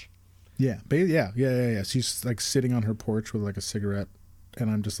porch. Yeah. She's like sitting on her porch with like a cigarette, and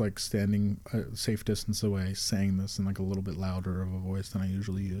I'm just like standing a safe distance away saying this in like a little bit louder of a voice than I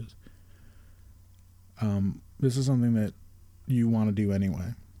usually use. This is something that you want to do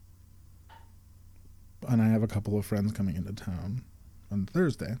anyway. And I have a couple of friends coming into town on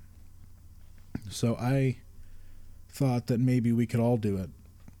Thursday. So I thought that maybe we could all do it.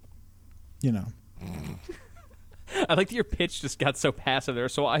 You know. I like that your pitch just got so passive there.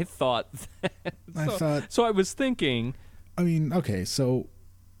 So I thought. So I was thinking. I mean, okay. So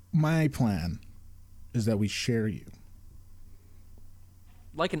my plan is that we share you.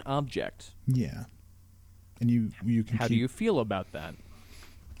 Like an object. Yeah. And you can. How do you feel about that?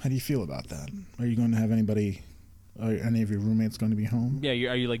 How do you feel about that? Are you going to have anybody? Are any of your roommates going to be home?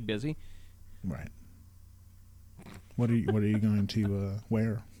 Yeah. Are you like busy? Right. What are you going to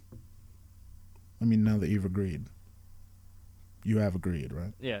wear? I mean, now that you've agreed, you have agreed,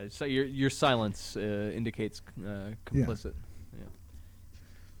 right? Yeah. So your silence indicates complicit. Yeah.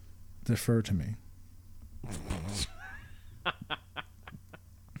 Defer to me.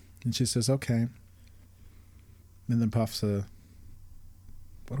 And she says, "Okay." And then puffs a.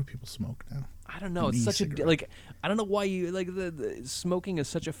 What do people smoke now? I don't know. It's such e-cigarette. I don't know why you like the smoking is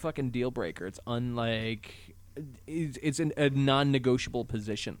such a fucking deal breaker. It's unlike it's a non-negotiable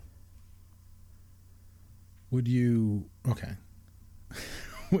position. Would you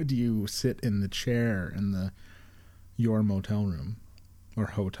Would you sit in the chair in your motel room or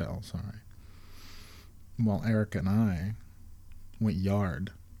hotel? Sorry. While Eric and I went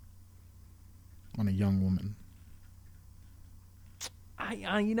yard on a young woman.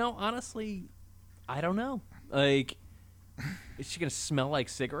 Honestly, I don't know. Like, is she gonna smell like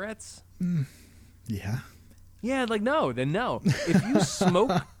cigarettes? Yeah. Yeah, like no, then no. If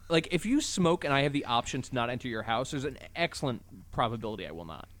you smoke, and I have the option to not enter your house, there's an excellent probability I will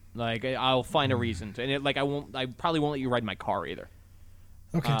not. Like, I'll find a reason to, and I probably won't let you ride my car either.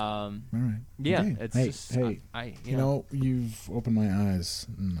 Okay. All right. Yeah. Okay. It's hey, just, hey. You know, you've opened my eyes,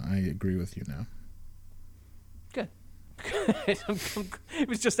 and I agree with you now. Good. It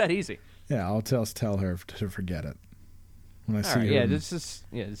was just that easy. Yeah, I'll tell her to forget it. When I see her.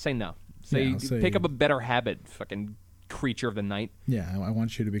 Yeah, say no. Say, say pick up a better habit, fucking creature of the night. Yeah, I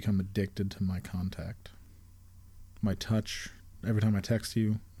want you to become addicted to my contact. My touch. Every time I text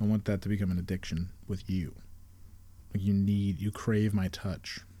you, I want that to become an addiction with you. Like you crave my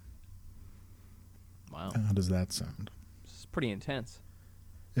touch. Wow. How does that sound? It's pretty intense.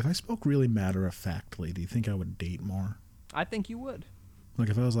 If I spoke really matter-of-factly, do you think I would date more? I think you would. Like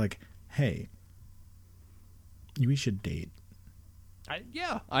if I was like, hey, we should date.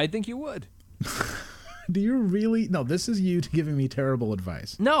 I think you would. Do you really? No, this is you giving me terrible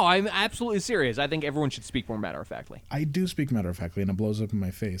advice. No, I'm absolutely serious. I think everyone should speak more matter-of-factly. I do speak matter-of-factly, and it blows up in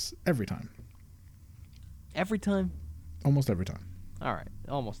my face every time. Every time? Almost every time. All right,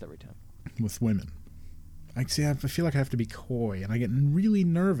 almost every time. With women. I feel like I have to be coy, and I get really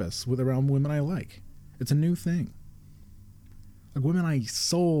nervous around women I like. It's a new thing. Like women I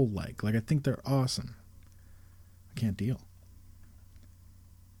like I think they're awesome. I can't deal.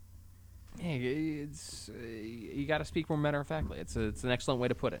 Hey, you got to speak more matter-of-factly. It's an excellent way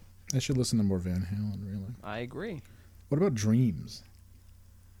to put it. I should listen to more Van Halen, really. I agree. What about Dreams?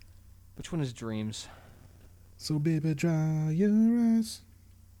 Which one is Dreams? So baby, dry your eyes.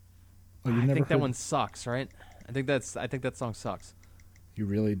 Oh, you never think that heard... one sucks, right? I think that song sucks. You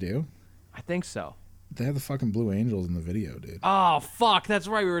really do? I think so. They have the fucking Blue Angels in the video, dude. Oh, fuck. That's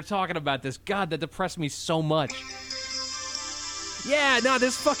right. We were talking about this. God, that depressed me so much. Yeah, no,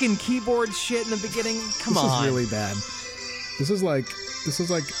 this fucking keyboard shit in the beginning. Come on. This is really bad. This is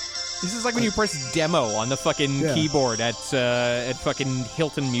like when you press demo on the fucking keyboard at fucking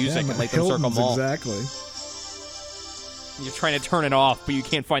Hilton Music at Latham Circle Mall. Exactly. You're trying to turn it off, but you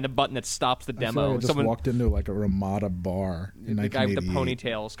can't find the button that stops the demo. I feel like I just walked into like a Ramada bar in 1988. The guy with the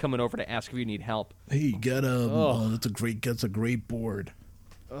ponytails coming over to ask if you need help. Hey, get that's a great board.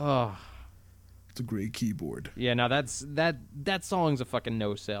 Ugh. It's a great keyboard. Yeah, no, that song's a fucking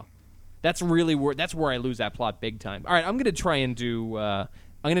no sale. That's really where I lose that plot big time. All right, I'm gonna try and do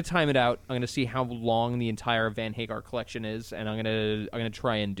I'm gonna time it out. I'm gonna see how long the entire Van Hagar collection is, and I'm gonna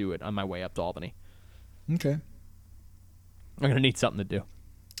try and do it on my way up to Albany. Okay. I'm gonna need something to do.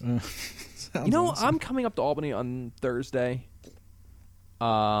 Sounds awesome. I'm coming up to Albany on Thursday.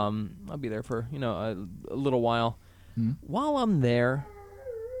 I'll be there for a little while. While I'm there,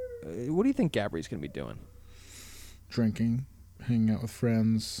 what do you think Gabri's gonna be doing? Drinking, hanging out with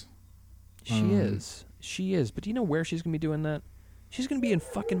friends. She is. But do you know where she's gonna be doing that? She's gonna be in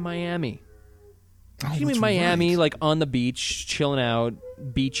fucking Miami. Oh, She's gonna be that's in Miami, right. like on the beach, chilling out,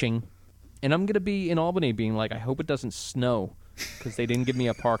 beaching, and I'm gonna be in Albany, being like, I hope it doesn't snow, because they didn't give me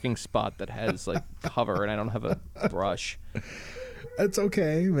a parking spot that has like cover, and I don't have a brush. It's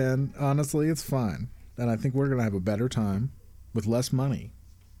okay, man. Honestly, it's fine. And I think we're going to have a better time with less money.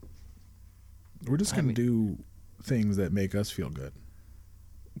 We're just going to do things that make us feel good.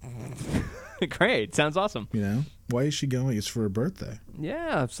 Great. Sounds awesome. You know? Why is she going? It's for her birthday. Yeah,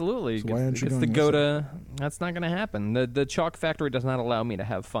 absolutely. So why aren't you Gets to going go with to... That's not going to happen. The Chalk Factory does not allow me to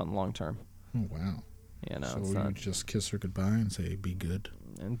have fun long term. Oh, wow. So So it's you not... just kiss her goodbye and say, be good.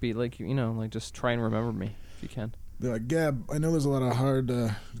 And be like, like just try and remember me if you can. Be like, Gab, I know there's a lot of hard...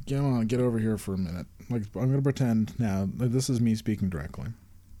 get over here for a minute. Like, I'm going to pretend now... This is me speaking directly.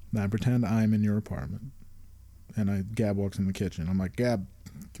 Now, I pretend I'm in your apartment. And Gab walks in the kitchen. I'm like, Gab,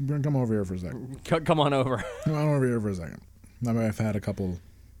 come over here for a second. Come on over. Come on over here for a second. I mean, I've had a couple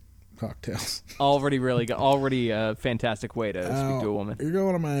cocktails. Already a fantastic way to speak to a woman. You're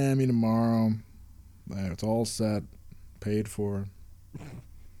going to Miami tomorrow. It's all set, paid for.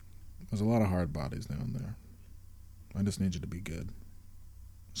 There's a lot of hard bodies down there. I just need you to be good.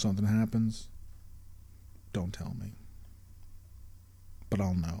 Something happens, don't tell me. But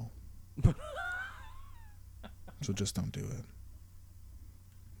I'll know. So just don't do it.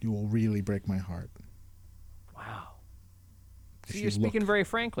 You will really break my heart. Wow. If So you you're speaking look- very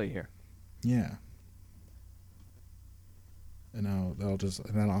frankly here. Yeah. And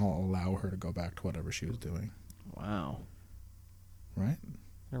then I'll allow her to go back to whatever she was doing. Wow. Right?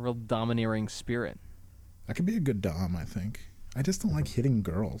 A real domineering spirit. I could be a good dom, I think. I just don't like hitting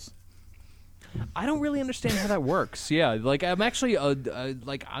girls. I don't really understand how that works. Yeah, like I'm actually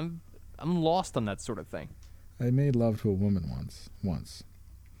like I'm lost on that sort of thing. I made love to a woman once.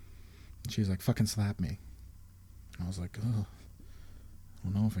 And she's like, fucking slap me. And I was like, oh, I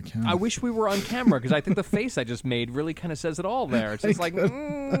don't know if I can. I wish we were on camera because I think the face I just made really kind of says it all there. It's just like,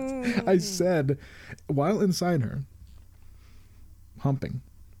 I said, while inside her, humping,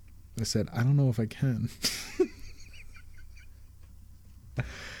 I said, I don't know if I can.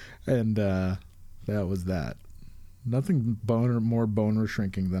 And that was that. Nothing more boner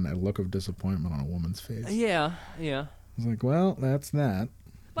shrinking than a look of disappointment on a woman's face. yeah. I was like, well, that's that.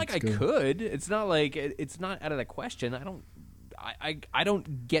 Like Let's I go. could. It's not like it's not out of the question. I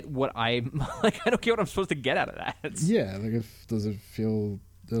don't get what I'm like. I don't get what I'm supposed to get out of that. Yeah, like doesn't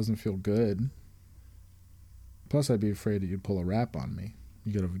feel good. Plus, I'd be afraid that you'd pull a rap on me.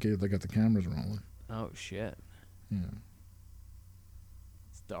 You got the cameras rolling. Oh shit. Yeah.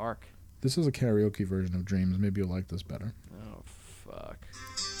 It's dark. This is a karaoke version of Dreams. Maybe you'll like this better. Oh fuck.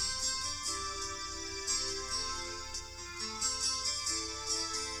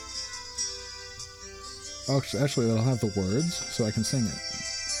 Oh, actually, it'll have the words, so I can sing it.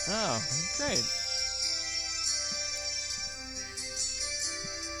 Oh, great.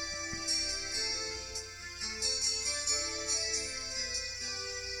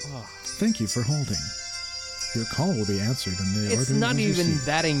 Thank you for holding. Your call will be answered in the It's order not you even received.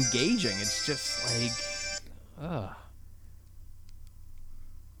 that engaging. It's just like,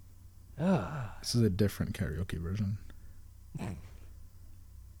 This is a different karaoke version.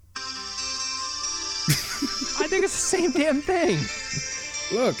 I think it's the same damn thing.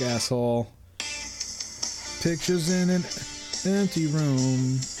 Look, asshole. Pictures in an empty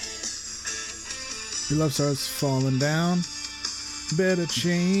room. Your love starts falling down. Better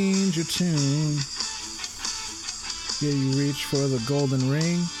change your tune. Yeah, you reach for the golden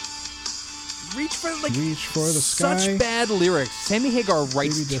ring. Reach for the sky. Such bad lyrics. Sammy Hagar Maybe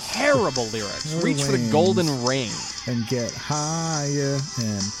writes just- terrible lyrics. Her Reach for the wings. golden ring. And get higher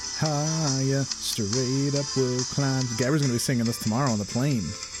and higher. Straight up we'll climb. Gabri's going to be singing this tomorrow on the plane.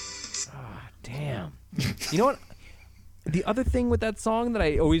 Damn. You know what? The other thing with that song that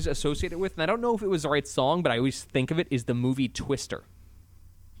I always associate it with, and I don't know if it was the right song, but I always think of it, is the movie Twister.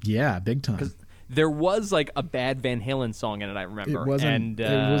 Yeah, big time. There was like a bad Van Halen song in it, I remember. It wasn't. And,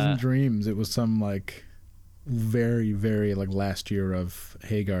 it wasn't Dreams. It was some like very, very like last year of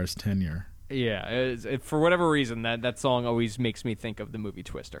Hagar's tenure. Yeah, for whatever reason, that song always makes me think of the movie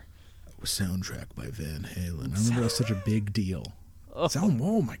Twister. Soundtrack by Van Halen. I remember that was such a big deal.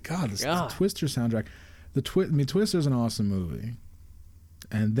 Oh my God, this God. Twister soundtrack. Twister's an awesome movie.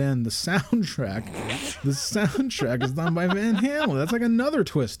 And then the soundtrack is done by Van Halen. That's like another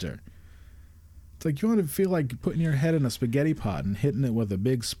Twister. It's like you want to feel like putting your head in a spaghetti pot and hitting it with a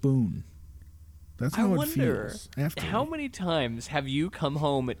big spoon. That's how it feels. How many times have you come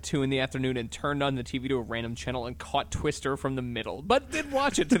home at 2 p.m. and turned on the TV to a random channel and caught Twister from the middle, but did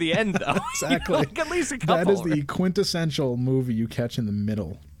watch it to the end though? Exactly. Like at least a couple. That is the quintessential movie you catch in the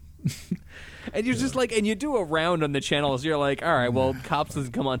middle. And you're just like, and you do a round on the channels. You're like, all right, well, Cops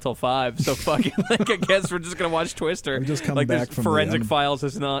doesn't come on until 5, so fuck it. Like, I guess we're just gonna watch Twister. We just come like, back this from Forensic Files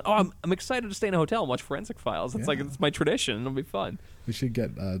is not. Oh, I'm excited to stay in a hotel and watch Forensic Files. It's like it's my tradition. It'll be fun. We should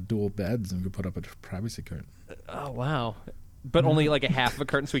get dual beds and we could put up a privacy curtain. Oh wow, but only like a half of a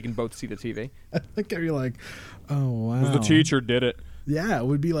curtain so we can both see the TV. I think I'd be like, oh wow. The teacher did it. Yeah, it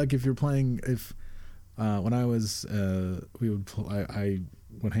would be like if you're playing. When I was, I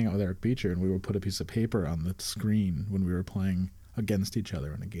would hang out with Eric Beecher and we would put a piece of paper on the screen when we were playing against each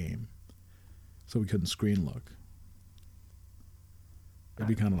other in a game, so we couldn't screen look. It'd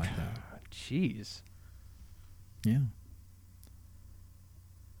be kind of like that. Jeez. Yeah.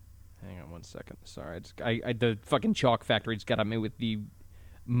 Hang on 1 second. Sorry, the fucking Chalk Factory just got at me with the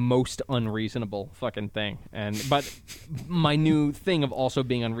most unreasonable fucking thing, but my new thing of also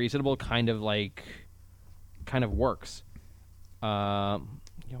being unreasonable kind of works.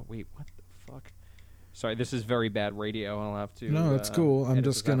 Wait, what the fuck? Sorry, this is very bad radio. I'll have to. No, it's cool. I'm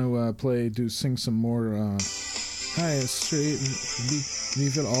just gonna sing some more. High Street,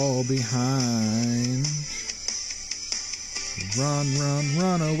 leave it all behind.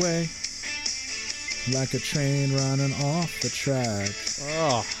 Run away, like a train running off the track.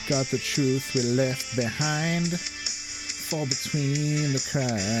 Oh, got the truth we left behind. Fall between the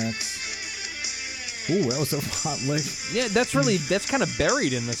cracks. Ooh, that was a hot lick. Yeah, that's kind of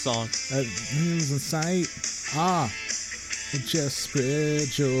buried in the song. News in sight. Just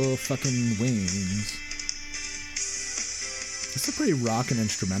spread your fucking wings. It's a pretty rockin'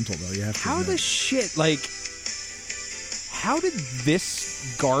 instrumental, though. You have to. How did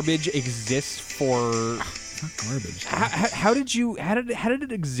this garbage exist for? It's not garbage. How did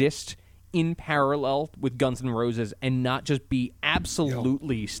it exist in parallel with Guns N' Roses and not just be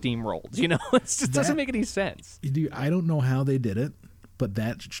absolutely steamrolled? You know, it just doesn't make any sense. Dude, I don't know how they did it, but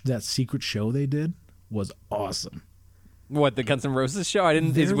that secret show they did was awesome. What, the Guns N' Roses show?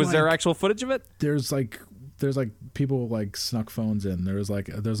 Was there actual footage of it? There's people like snuck phones in.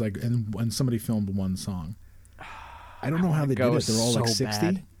 And somebody filmed one song. I don't know how they did it. They're all like 60.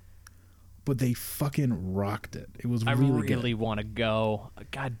 Bad. But they fucking rocked it. It was I really good. really want to go.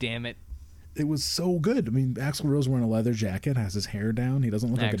 God damn it. It was so good. I mean, Axl Rose wearing a leather jacket, has his hair down. He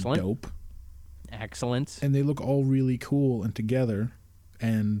doesn't look like a dope. Excellent. And they look all really cool and together.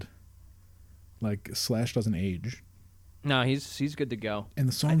 And like Slash doesn't age. No, he's good to go. And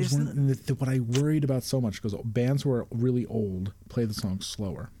the songs weren't. And what I worried about so much, because bands who are really old play the songs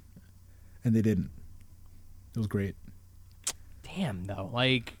slower, and they didn't. It was great. Damn, though,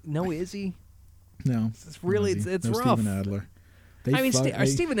 like no Izzy. No, it's really it's no rough. Steven Adler.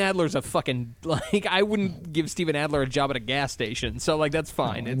 Steven Adler's a fucking like. I wouldn't give Steven Adler a job at a gas station, so like that's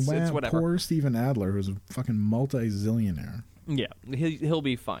fine. It's whatever. Poor Steven Adler, who's a fucking multi-zillionaire. Yeah, he'll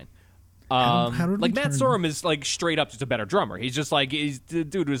be fine. How did like Matt Sorum is like straight up just a better drummer. He's just like the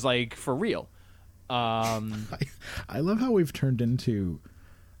dude was like for real. I love how we've turned into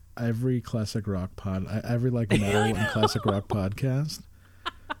every classic rock every like metal and classic rock podcast.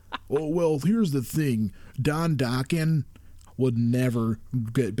 Oh well, here's the thing: Don Dokken would never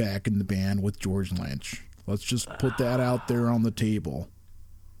get back in the band with George Lynch. Let's just put that out there on the table.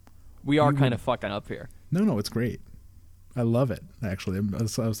 We are kind of fucking up here. No, it's great. I love it, actually. I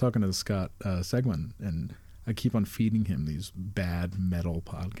was talking to Scott Segman, and I keep on feeding him these bad metal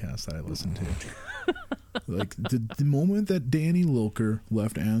podcasts that I listen to. Like, the moment that Danny Lilker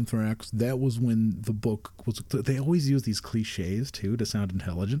left Anthrax, that was when the book was... They always use these cliches, too, to sound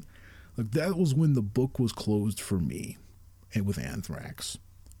intelligent. Like, that was when the book was closed for me, and with Anthrax.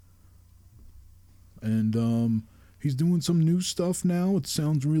 And he's doing some new stuff now. It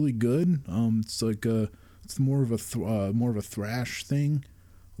sounds really good. It's like... It's more of a thrash thing,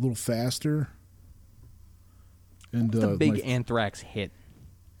 a little faster. And what's the big Anthrax hit?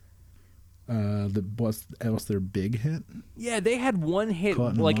 What's their big hit? Yeah, they had one hit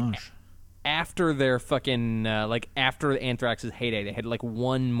like after their fucking after Anthrax's heyday. They had like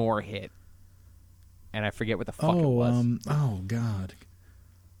one more hit, and I forget what the fuck it was. Oh God.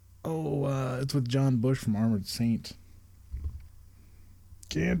 It's with John Bush from Armored Saint.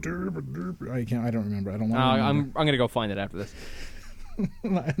 I don't remember. I don't want to remember. I'm gonna go find it after this.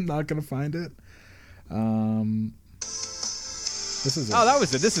 I'm not gonna find it. This is it. Oh, that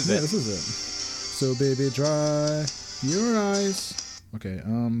was it. This is Yeah, it. this is it. So baby, dry your eyes. Okay.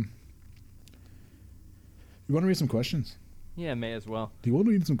 You want to read some questions? Yeah, may as well. Do you want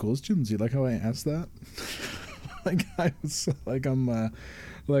to read some questions? You like how I asked that? I'm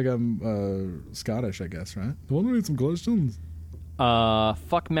Scottish, I guess, right? Do you want to read some questions?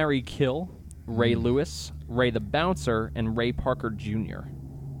 Fuck, marry, kill. Ray Lewis, Ray the Bouncer, and Ray Parker Jr.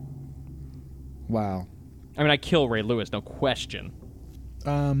 Wow. I mean, I kill Ray Lewis, no question.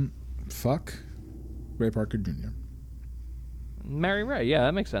 Fuck Ray Parker Jr. Marry Ray, yeah,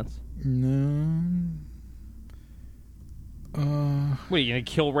 that makes sense. No. What, are you gonna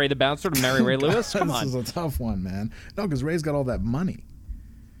kill Ray the Bouncer to marry Ray Lewis? Come This is on. a tough one, man. No, because Ray's got all that money.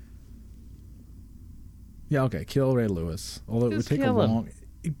 Yeah, okay, kill Ray Lewis. Although it would Just take a kill him. long...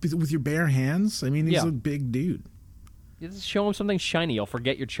 With your bare hands? I mean, he's Yeah. a big dude. You just show him something shiny, you'll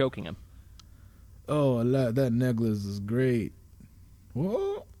forget you're choking him. Oh, that necklace is great.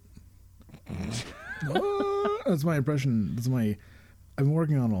 What? What? That's my impression. I've been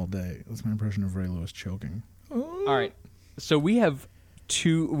working on it all day. That's my impression of Ray Lewis choking. All right. So we've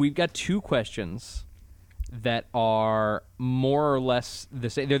got two questions that are more or less the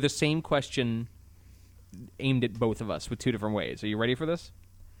same. They're the same question aimed at both of us with two different ways. Are you ready for this?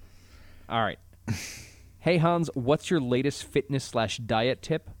 All right. Hey, Hans, what's your latest fitness/diet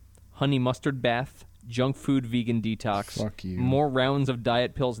tip? Honey mustard bath, junk food vegan detox, Fuck you. more rounds of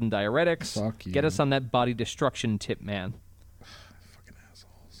diet pills and diuretics. Fuck you. Get us on that body destruction tip, man. Fucking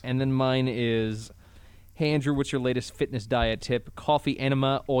assholes. And then mine is, hey, Andrew, what's your latest fitness diet tip? Coffee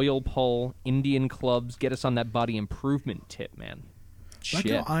enema, oil pull, Indian clubs. Get us on that body improvement tip, man. Like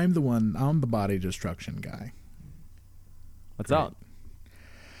Shit. how I'm the body destruction guy. What's up?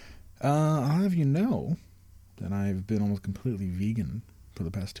 I'll have you know that I've been almost completely vegan for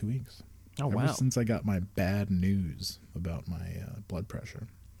the past 2 weeks. Oh, Ever wow. since I got my bad news about my blood pressure.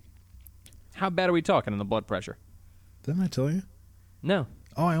 How bad are we talking on the blood pressure? Didn't I tell you? No.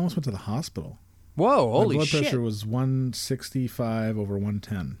 Oh, I almost went to the hospital. Whoa, holy my blood shit. pressure was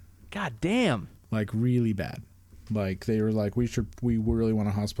 165/110. God damn. Like, really bad. Like, they were like, we really want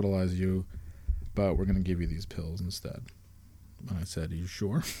to hospitalize you, but we're going to give you these pills instead. And I said, are you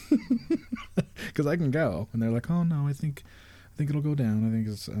sure? Because I can go. And they're like, oh, no, I think it'll go down. I think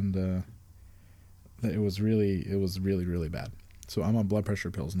it's, and it was really, really bad. So I'm on blood pressure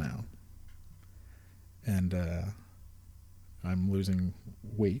pills now. And I'm losing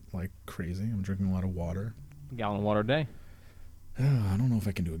weight like crazy. I'm drinking a lot of water. Gallon of water a day. I don't know if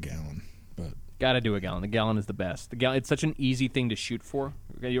I can do a gallon, but Gotta do a gallon. The gallon is the best. It's such an easy thing to shoot for,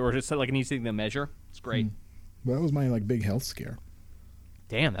 or just like an easy thing to measure. It's great. that was my like big health scare.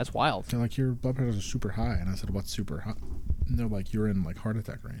 Damn, that's wild. They're like, your blood pressure is super high. And I said, what's super high? And they're like, you're in like heart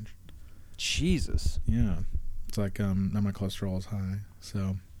attack range. Jesus. Yeah. It's like, now my cholesterol is high.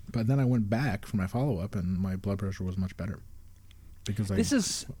 So, but then I went back for my follow-up and my blood pressure was much better. Because This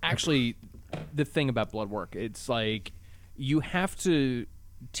is actually the thing about blood work. It's like you have to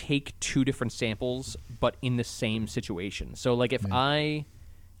take two different samples, but in the same situation. So, like, if I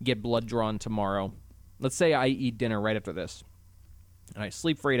get blood drawn tomorrow, let's say I eat dinner right after this, and I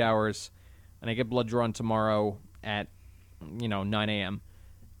sleep for 8 hours, and I get blood drawn tomorrow at, 9 a.m.,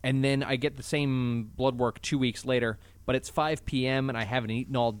 and then I get the same blood work 2 weeks later, but it's 5 p.m. and I haven't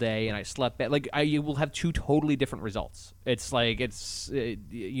eaten all day and I slept bad. Like, you will have two totally different results. It's like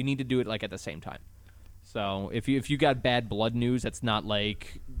you need to do it like at the same time. So if you got bad blood news that's not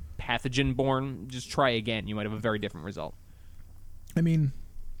like pathogen borne, just try again. You might have a very different result. I mean,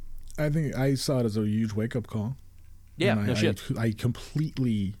 I think I saw it as a huge wake-up call. Yeah, And no shit. I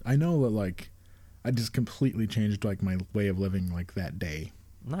know that like I just completely changed like my way of living like that day.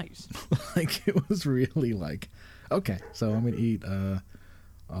 Nice. Like it was really like, okay, so I'm gonna eat a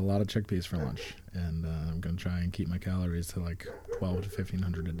lot of chickpeas for lunch, and I'm gonna try and keep my calories to like 12 to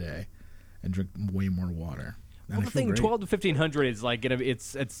 1,500 a day, and drink way more water. And Well, I the feel thing, great. 12 to 1,500 is like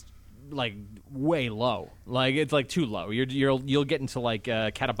it's like way low. Like it's like too low. You'll get into like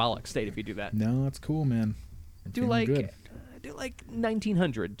a catabolic state if you do that. No, that's cool, man. I'm Do feeling like good.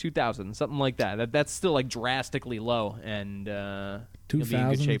 1,900, 2,000, something like that. That's still like drastically low, and you'll be in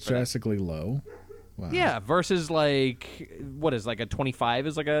good 2,000 shape for that. drastically low. Wow. Yeah, versus like what is like a 25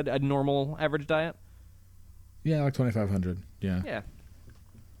 is like a normal average diet. Yeah, like 2,500. Yeah. Yeah,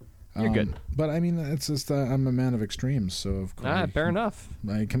 you're good. But I mean, it's just I'm a man of extremes, so of course. Fair enough.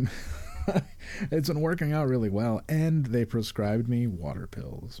 I can. It's been working out really well, and they prescribed me water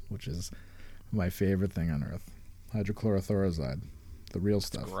pills, which is my favorite thing on earth. Hydrochlorothiazide, the real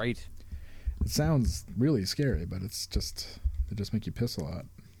stuff. Great. It sounds really scary, but it's just They just make you piss a lot,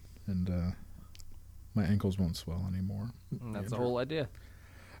 and my ankles won't swell anymore. That's the whole idea.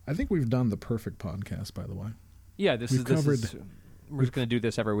 I think we've done the perfect podcast, by the way. Yeah, we're just going to do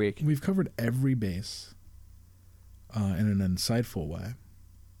this every week. We've covered every base in an insightful way.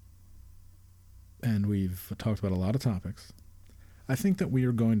 And we've talked about a lot of topics. I think that we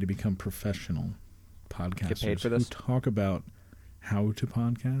are going to become professional podcasters Get paid for this? who talk about how to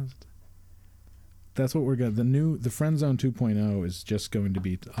podcast. That's what we're going to... The Friend Zone 2.0 is just going to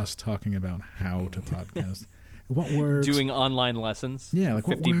be us talking about how to podcast. What works. Doing online lessons. Yeah, like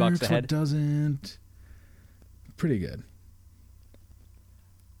 $50 what works, a head. what doesn't. Pretty good.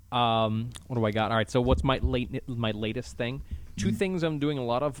 What do I got? All right, so what's my latest thing? Two things I'm doing a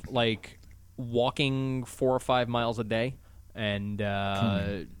lot of, like walking 4 or 5 miles a day and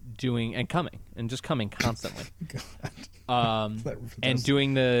coming constantly. And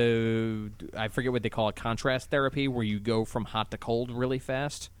doing I forget what they call it, contrast therapy, where you go from hot to cold really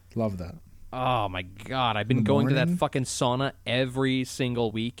fast. Love that. Oh my God, I've been going to that fucking sauna every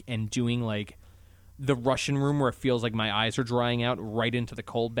single week and doing like the Russian room where it feels like my eyes are drying out right into the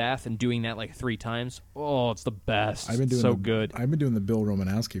cold bath and doing that like 3 times. Oh, it's the best. I've been doing so good. I've been doing the Bill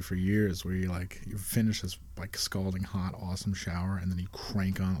Romanowski for years, where you finish this like scalding hot, awesome shower, and then you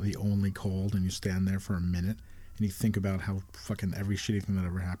crank on the only cold, and you stand there for a minute, and you think about how fucking every shitty thing that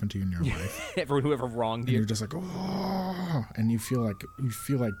ever happened to you in your life. Everyone who ever wronged And you. you're just like, oh, and I feel like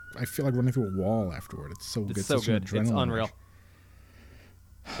running through a wall afterward. It's so good. It's so such an good. It's adrenaline unreal. rush.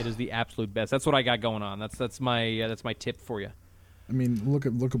 It is the absolute best. That's what I got going on. That's my tip for you. I mean, look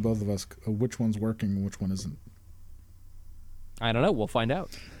at both of us. Which one's working and which one isn't? I don't know. We'll find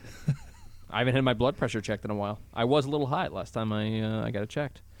out. I haven't had my blood pressure checked in a while. I was a little high last time I got it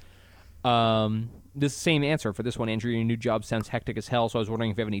checked. This same answer for this one, Andrew. Your new job sounds hectic as hell, so I was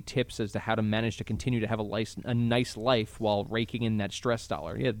wondering if you have any tips as to how to manage to continue to have a nice life while raking in that stress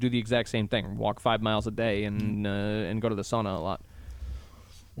dollar. Yeah, do the exact same thing. Walk 5 miles a day and go to the sauna a lot.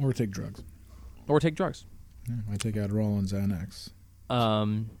 Or take drugs. Yeah, I take Adderall and Xanax.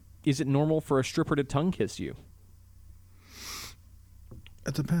 Is it normal for a stripper to tongue kiss you?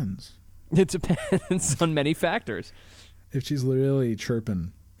 It depends. It depends on many factors. If she's really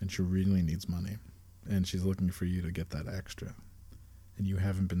chirping and she really needs money, and she's looking for you to get that extra, and you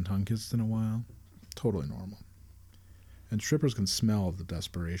haven't been tongue kissed in a while, totally normal. And strippers can smell the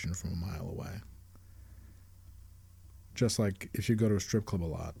desperation from a mile away. Just like if you go to a strip club a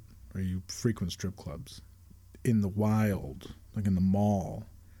lot, or you frequent strip clubs, in the wild, like in the mall,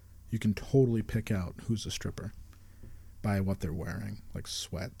 you can totally pick out who's a stripper by what they're wearing, like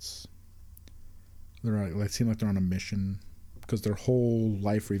sweats. They seem like they're on a mission, because their whole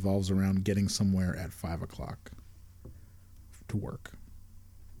life revolves around getting somewhere at 5 o'clock to work.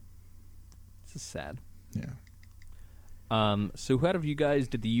 This is sad. Yeah. So who out of you guys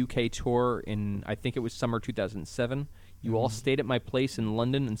did the UK tour in, I think it was summer 2007? You all stayed at my place in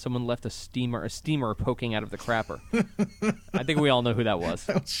London, and someone left a steamer poking out of the crapper. I think we all know who that was.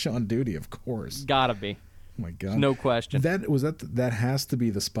 That was Sean Duty, of course. Gotta be. Oh my God. No question. That has to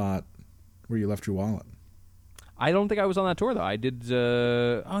be the spot where you left your wallet. I don't think I was on that tour though. I did.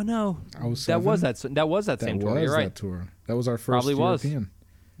 Oh no, that was that same tour. You're right. That tour. That was our first Probably European.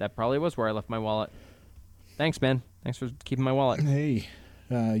 That probably was where I left my wallet. Thanks, man. Thanks for keeping my wallet. Hey,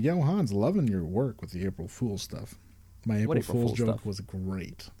 Yo Hans, loving your work with the April Fool's stuff. My April Fool's joke stuff? was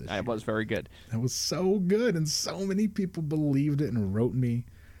great. It was very good. That was so good, and so many people believed it and wrote me.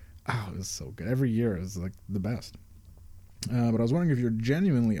 Oh, it was so good. Every year is like the best. But I was wondering if you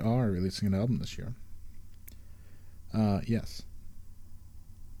genuinely are releasing an album this year. Yes.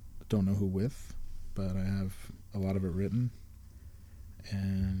 Don't know who with, but I have a lot of it written.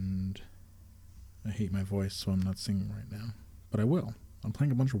 And I hate my voice, so I'm not singing right now. But I will. I'm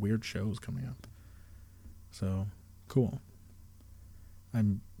playing a bunch of weird shows coming up. So, cool.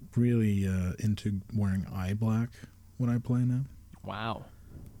 I'm really into wearing eye black when I play now. Wow.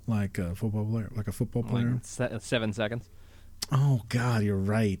 Like a football player. Like 7 seconds. Oh, God, you're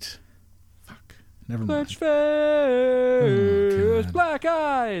right. Fuck. Never mind. Clutch face, God. black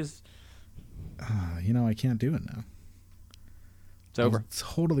eyes. I can't do it now. It's over. I was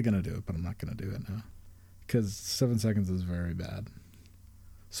totally going to do it, but I'm not going to do it now. Because 7 seconds is very bad.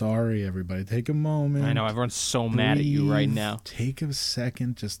 Sorry, everybody. Take a moment. I know, everyone's so mad at you right now. Take a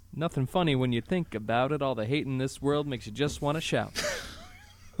second. Just Nothing funny when you think about it. All the hate in this world makes you just want to shout.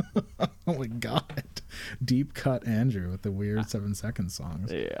 oh my God. Deep cut Andrew with the weird 7 second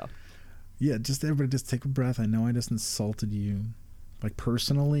songs. Yeah. Yeah, just everybody just take a breath. I know I just insulted you. Like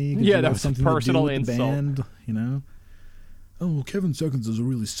personally. Yeah, that was a personal insult. The band, Oh, Kevin Seconds is a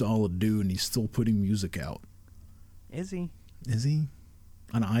really solid dude and he's still putting music out. Is he? Is he?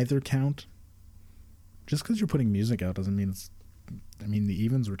 On either count? Just because you're putting music out doesn't mean it's... I mean, the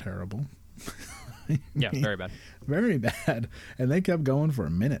evens were terrible. Yeah, very bad. Very bad. And they kept going for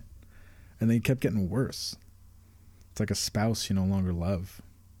a minute. And they kept getting worse. It's like a spouse you no longer love.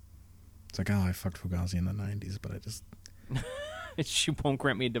 It's like, oh, I fucked Fugazi in the 90s, but I just... She won't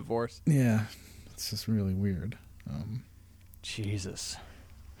grant me a divorce. Yeah. It's just really weird. Jesus.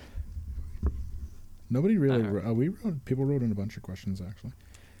 Nobody really... People wrote in a bunch of questions, actually.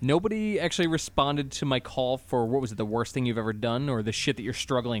 Nobody actually responded to my call for, what was it, the worst thing you've ever done, or the shit that you're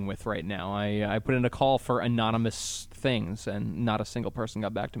struggling with right now. I put in a call for anonymous things, and not a single person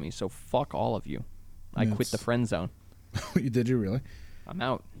got back to me, so fuck all of you. I quit the friend zone. Did you really? I'm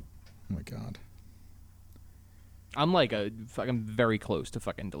out. Oh my God. I'm like I'm very close to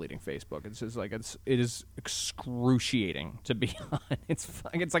fucking deleting Facebook. It's just like it is excruciating to be on.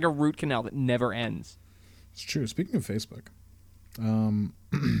 It's like a root canal that never ends. It's true. Speaking of Facebook,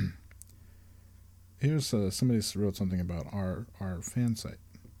 here's somebody wrote something about our fan site.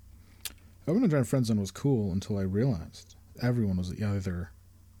 I went to Giant Friend Zone was cool until I realized everyone was either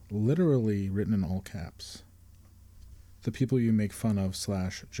literally written in all caps, the people you make fun of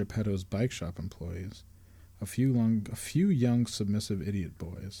 / Geppetto's bike shop employees, a few young submissive idiot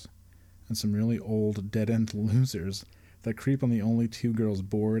boys, and some really old dead-end losers that creep on the only two girls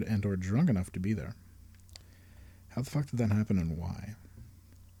bored and or drunk enough to be there. How the fuck did that happen and why?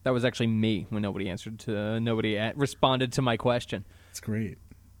 That was actually me when nobody responded to my question. It's great.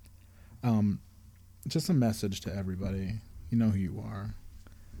 Just a message to everybody, you know who you are,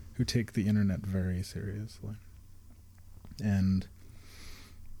 who take the internet very seriously and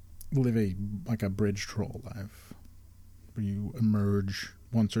live a bridge troll life where you emerge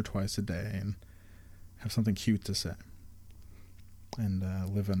once or twice a day and have something cute to say and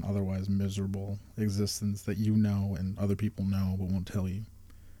live an otherwise miserable existence that you know and other people know but won't tell you.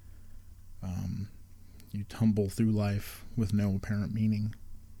 You tumble through life with no apparent meaning.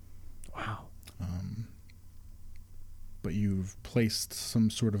 Wow. But you've placed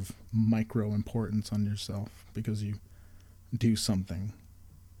some sort of micro importance on yourself because you do something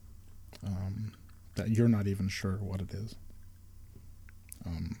that you're not even sure what it is.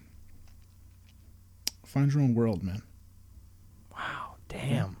 Find your own world, man. Wow,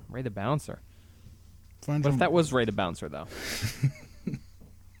 damn. Ray the Bouncer. Find What your if that was Ray the Bouncer, though?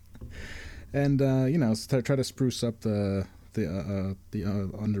 And try to spruce up the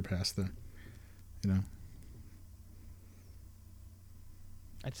underpass there. You know.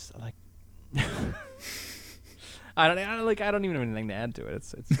 I just like. I don't even have anything to add to it.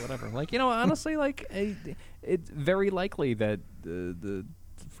 It's whatever. Like, honestly, like it's very likely that the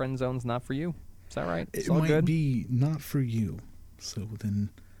friend zone's not for you. Is that right? It's it all might good? be not for you. So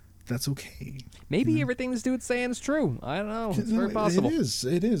then, that's okay. Maybe everything this dude's saying is true. I don't know. It's very possible.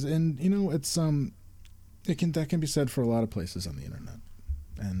 It is, and it's that can be said for a lot of places on the internet,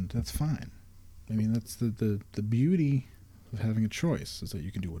 and that's fine. I mean, that's the beauty of having a choice is that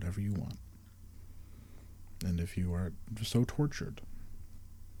you can do whatever you want. And if you are so tortured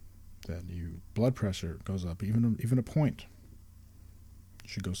that your blood pressure goes up, even a point, you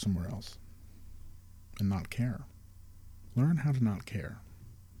should go somewhere else and not care. Learn how to not care.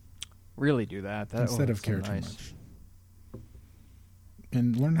 Really do that. Instead of care too much.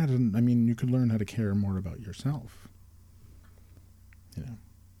 And learn how to, you could learn how to care more about yourself.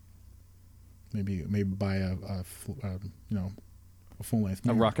 Maybe buy a full-length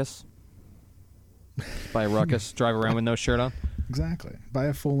mirror. A ruckus. Buy a ruckus, drive around with no shirt on. Exactly.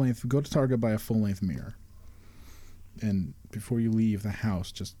 Go to Target, buy a full-length mirror. And before you leave the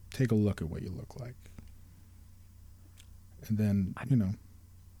house, just take a look at what you look like. And then,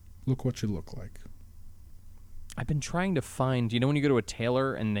 look what you look like. I've been trying to find, when you go to a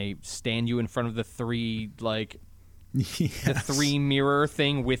tailor and they stand you in front of the three, the three mirror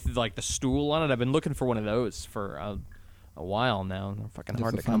thing with, the stool on it? I've been looking for one of those for a while now. They're fucking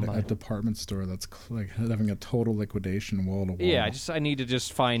hard to come by. A department store that's having a total liquidation wall to wall. Yeah, I need to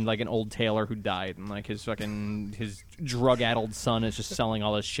just find an old tailor who died and his drug-addled son is just selling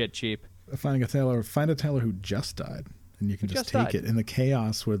all this shit cheap. Find a tailor who just died. And you can just take it in the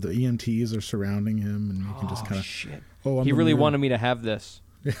chaos where the EMTs are surrounding him, and you can just kind of. Shit. Oh, he really wanted me to have this.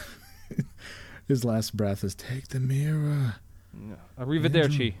 His last breath is take the mirror.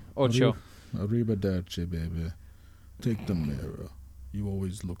 Arrivederci, Ocho. Arrivederci, baby. Take the mirror. You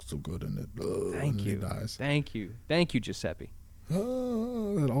always look so good in it. Thank you. He dies. Thank you, Giuseppe.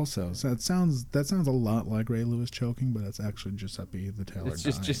 That sounds a lot like Ray Lewis choking, but it's actually Giuseppe the tailor. It's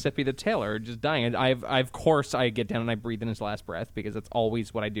just dying. Giuseppe the tailor just dying. And of course I get down and I breathe in his last breath because that's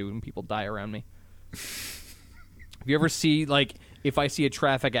always what I do when people die around me. If you ever see, like, if I see a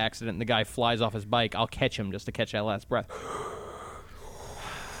traffic accident and the guy flies off his bike, I'll catch him just to catch that last breath.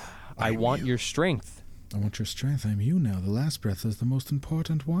 I want your strength. I want your strength. I'm you now. The last breath is the most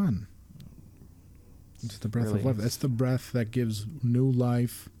important one. It's the breath of life. It's the breath that gives new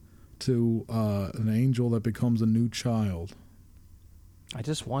life to an angel that becomes a new child. I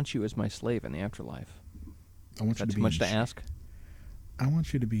just want you as my slave in the afterlife. I want Is you that to too be much to ask? I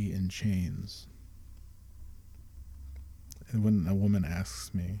want you to be in chains. And when a woman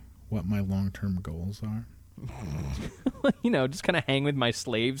asks me what my long-term goals are, Just kind of hang with my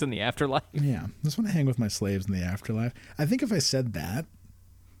slaves in the afterlife. yeah, I just want to hang with my slaves in the afterlife. I think if I said that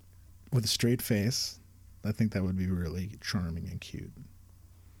with a straight face, I think that would be really charming and cute.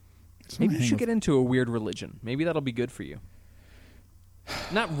 Maybe you should get into a weird religion. Maybe that'll be good for you.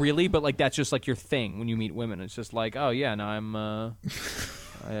 Not really, but like that's just like your thing when you meet women. It's just like, oh yeah, no, I'm.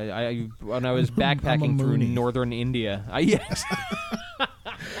 When I was backpacking through northern India, yes.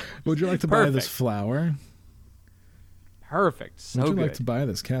 Would you like to buy this flower? Perfect. So Would you good. like to buy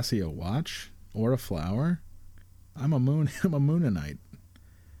this Casio watch or a flower? I'm a Moonanite.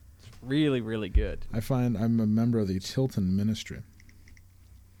 Really, really good. I'm a member of the Tilton Ministry.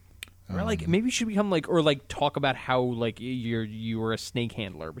 Or like maybe you should become like, or like talk about how like you were a snake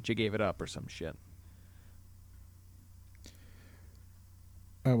handler, but you gave it up or some shit.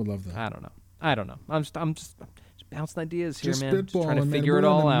 I would love that. I don't know. I'm just bouncing ideas here, Just man. Just trying to spitballing, man. figure We're it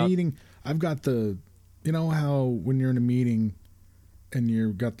all in a out. Meeting. I've got you know how when you're in a meeting and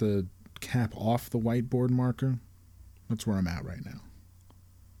you've got the cap off the whiteboard marker? That's where I'm at right now.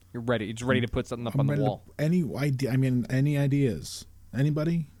 You're ready. You're just ready to put something up I'm on the ready to- wall. Any idea? I mean, any ideas?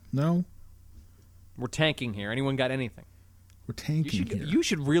 Anybody? No? We're tanking here. Anyone got anything? We're tanking here. You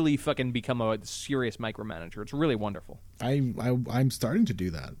should really fucking become a serious micromanager. It's really wonderful. I'm starting to do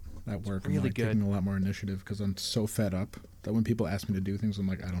that at work. I'm really like good. taking a lot more initiative because I'm so fed up that when people ask me to do things, I'm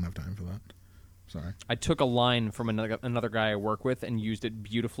like, I don't have time for that. Sorry. I took a line from another guy I work with and used it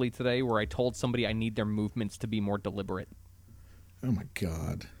beautifully today, where I told somebody I need their movements to be more deliberate. Oh my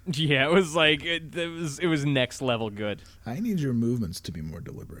God. Yeah, it was like it was next level good. I need your movements to be more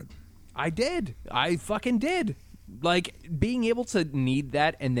deliberate. I did. I fucking did. Like being able to need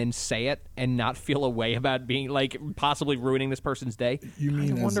that and then say it and not feel a way about being like possibly ruining this person's day. You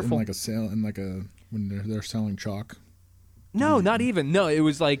mean as wonderful. in like a sale, in like a when they're selling chalk? No, not even. No, it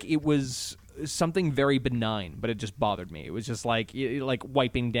was something very benign, but it just bothered me. It was just like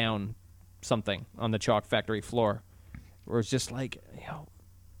wiping down something on the chalk factory floor, where it's just like,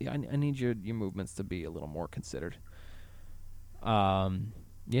 I need your movements to be a little more considered.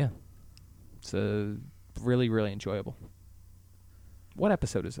 Yeah, it's really, really enjoyable. What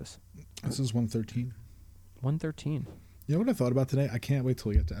episode is this? This is 113. 113. You know what I thought about today? I can't wait till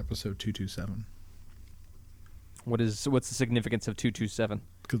we get to episode 227 What's the significance of 227?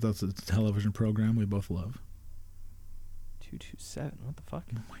 because that's a television program we both love. 227. What the fuck?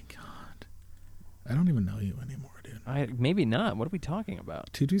 Oh my God, I don't even know you anymore, dude. Maybe not. What are we talking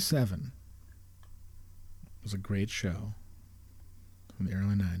about? 227 was a great show from the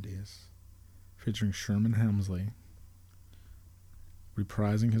early 90s featuring Sherman Hemsley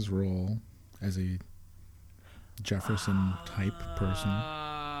reprising his role as a Jefferson type person.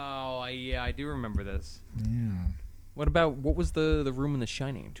 Oh, yeah, I do remember this. Yeah. What was the room in The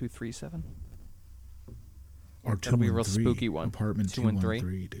Shining? 237? Or That'll be a real 213, spooky one. Apartment 213?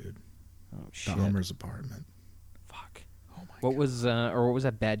 213, dude. Oh shit. Dahmer's apartment. Fuck. Oh my What was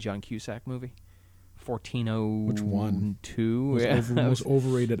that bad John Cusack movie? 1402. Which one? Most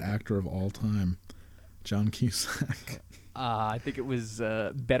overrated actor of all time, John Cusack. I think it was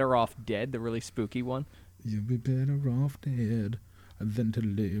Better Off Dead, the really spooky one. You'd be better off dead than to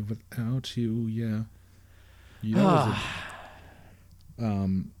live without you. Yeah. You know,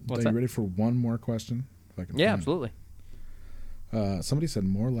 What's are that? you ready for one more question? If I can Yeah, find it. absolutely. Somebody said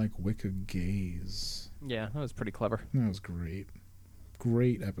more like Wicca Gaze. Yeah, that was pretty clever. That was great.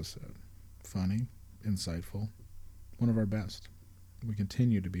 Great episode. Funny, insightful. One of our best. We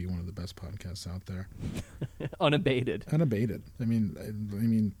continue to be one of the best podcasts out there. Unabated. Unabated. I mean,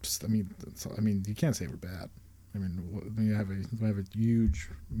 you can't say we're bad. I mean, we have a huge,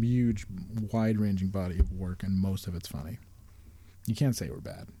 wide-ranging body of work, and most of it's funny. You can't say we're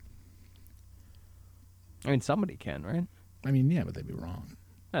bad. I mean, somebody can, right? I mean, yeah, but they'd be wrong.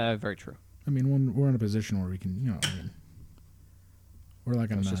 Very true. I mean, when we're in a position where we can, we're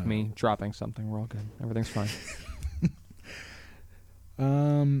like It's just me dropping something. We're all good. Everything's fine.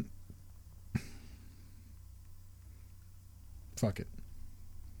 Fuck it.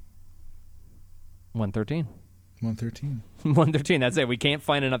 113. 113. 113. That's it. We can't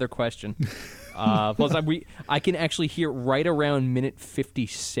find another question. Plus, I can actually hear right around minute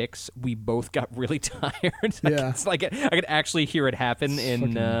 56, we both got really tired. Yeah. It's like I could actually hear it happen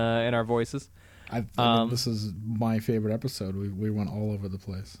in our voices. I mean, this is my favorite episode. We went all over the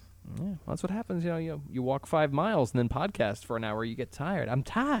place. Yeah, well, that's what happens. You walk 5 miles and then podcast for an hour. You get tired. I'm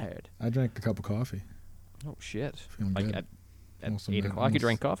tired. I drank a cup of coffee. Oh shit! Feeling Like good. at Also 8 mad- o'clock, you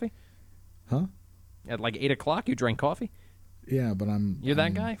drank coffee. Huh? At like 8 o'clock, you drank coffee. Yeah, but You're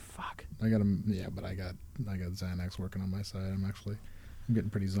that guy. Fuck. I got him. Yeah, but I got Xanax working on my side. I'm getting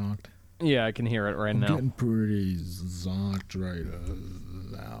pretty zonked. Yeah, I can hear it right I'm now. getting pretty zonked right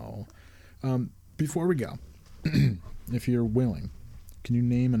now. Before we go, if you're willing, can you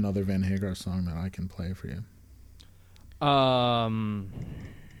name another Van Hagar song that I can play for you?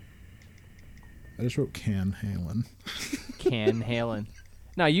 I just wrote Can Halen. Can Halen.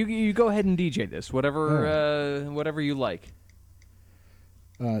 Now you go ahead and DJ this, whatever you like.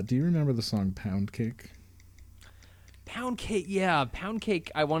 Do you remember the song Pound Cake? Pound Cake, yeah, Pound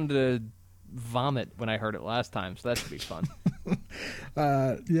Cake. I wanted to vomit when I heard it last time, so that should be fun.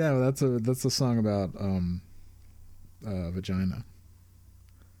 Yeah, that's a song about vagina.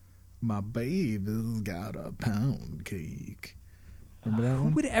 My baby's got a pound cake. Remember that Who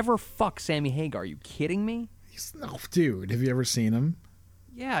one? would ever fuck Sammy Hagar? Are you kidding me? Dude, have you ever seen him?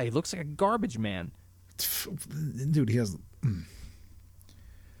 Yeah, he looks like a garbage man. Dude, he has.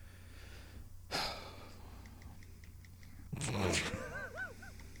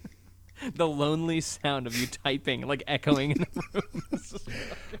 The lonely sound of you typing, like echoing in the room.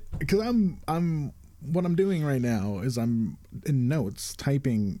 Because what I'm doing right now is I'm in notes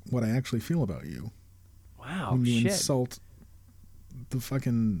typing what I actually feel about you. Wow, When you shit. insult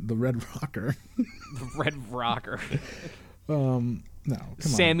the Red Rocker. The Red Rocker. No, come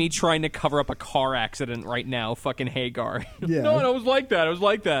Sammy trying to cover up a car accident right now. Fucking Hagar. Yeah. No, it was like that. It was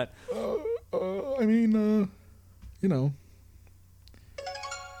like that. on. I mean, you know.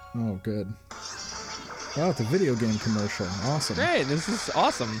 Oh, good. Oh, it's a video game commercial. Awesome. Great. This is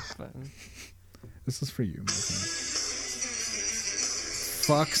awesome. This is for you, my friend.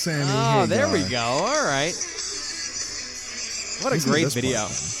 Fuck Sammy Oh, Hagar. there we go. All right. What a Listen to great this video.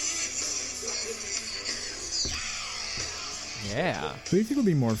 part. Yeah. Who do you think would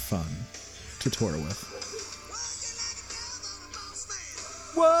be more fun to tour with?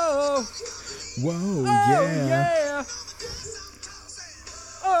 Whoa. Whoa, Oh, yeah. yeah.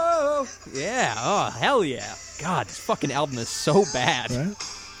 Oh, yeah. Oh, hell yeah. God, this fucking album is so bad. Right?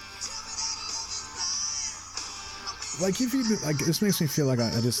 Like if you like, this makes me feel like I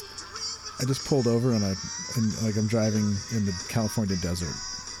just pulled over and like I'm driving in the California desert,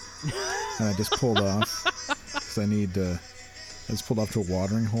 and I just pulled off because I just pulled off to a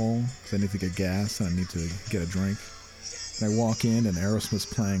watering hole because I need to get gas and I need to get a drink. And I walk in and Aerosmith's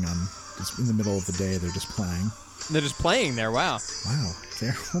playing on just in the middle of the day. They're just playing. They're just playing there. Wow. Wow,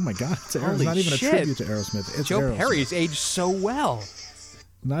 oh my God, it's Holy not even shit. a tribute to Aerosmith. It's Joe Aerosmith. Perry's aged so well.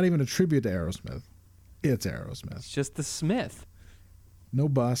 Not even a tribute to Aerosmith. It's Aerosmith. It's just the Smith. No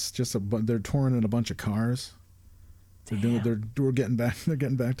bus, just they're touring in a bunch of cars. They're getting back. They're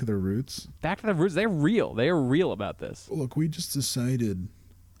getting back to their roots. Back to the roots. They're real. They are real about this. Look, we just decided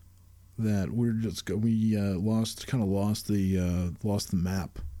that we lost the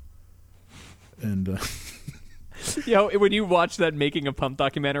map, and Yo, when you watch that Making a Pump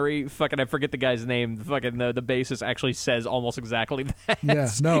documentary, fucking I forget the guy's name. Fucking the bassist actually says almost exactly that. yeah,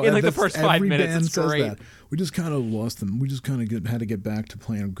 no, in like the that's- first 5 every minutes, band it's says great. that. We just kind of lost them. We just kind of had to get back to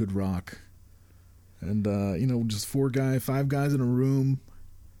playing good rock, and just 5 guys in a room.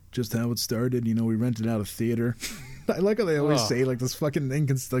 Just how it started. We rented out a theater. I like how they always say like this fucking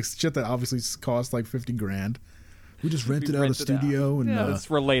like shit that obviously cost like $50,000. We just rented out a studio and yeah, it's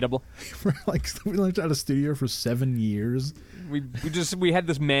relatable. we rented out a studio for 7 years. We had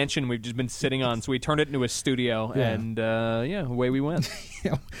this mansion we've just been sitting on, so we turned it into a studio, Yeah. and away we went.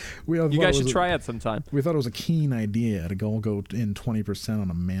 Yeah, You guys should try it sometime. We thought it was a keen idea to go in 20% on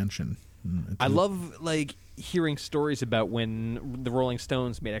a mansion. I love like hearing stories about when the Rolling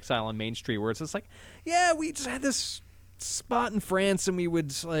Stones made Exile on Main Street, where it's just like, yeah, we just had this spot in France, and we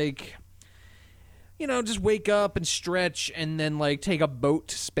would like, just wake up and stretch, and then like take a boat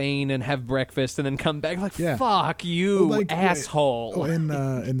to Spain and have breakfast, and then come back. Like, Yeah. fuck you, Like, asshole. Oh,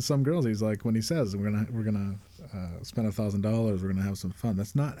 in Some Girls, he's like, when he says we're gonna spend $1,000, we're gonna have some fun.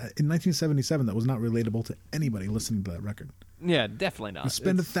 That's not in 1977. That was not relatable to anybody listening to that record. Yeah, definitely not. You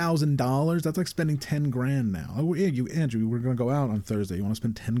spend $1,000. That's like spending $10,000 now. Oh yeah, Andrew, we're gonna go out on Thursday. You want to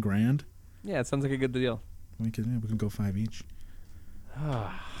spend $10,000? Yeah, it sounds like a good deal. We can go 5 each.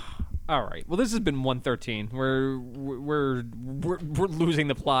 All right. Well, this has been 113. We're losing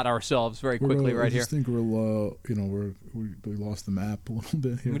the plot ourselves very quickly I here. just think we lost the map a little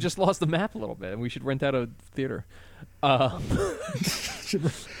bit here. We just lost the map a little bit, and we should rent out a theater. We'll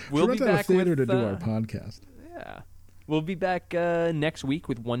be back a theater with, to do our podcast. Yeah. We'll be back next week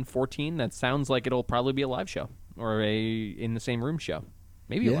with 114. That sounds like it'll probably be a live show or a in the same room show.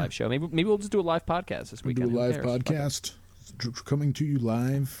 Maybe a live show. Maybe we'll just do a live podcast this weekend. Do a live podcast coming to you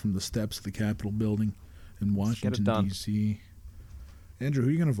live from the steps of the Capitol building in Washington, D.C. Andrew, who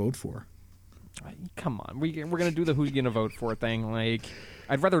are you going to vote for? Come on. We're going to do the who you going to vote for thing. Like,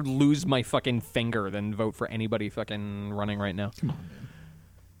 I'd rather lose my fucking finger than vote for anybody fucking running right now. Come on, man.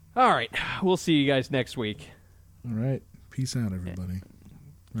 All right. We'll see you guys next week. All right. Peace out, everybody.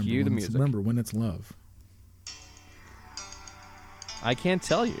 Cue the music. Remember, when it's love. I can't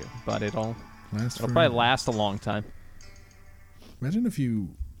tell you, but it'll forever. probably last a long time. Imagine if you...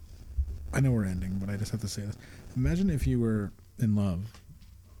 I know we're ending, but I just have to say this. Imagine if you were in love,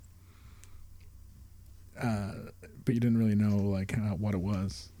 but you didn't really know like what it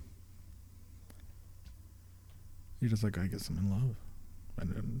was. You're just like, I guess I'm in love.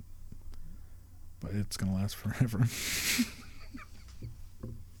 But it's going to last forever.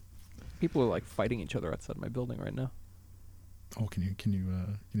 People are like fighting each other outside my building right now. Oh, can you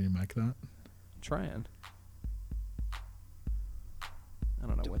mic that? I'm trying. I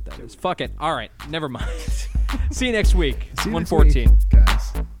don't know what that is. Fuck it. All right. Never mind. See you next week. See you 114. next week,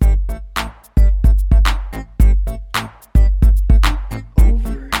 guys.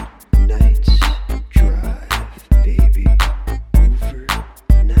 Overnight drive, baby.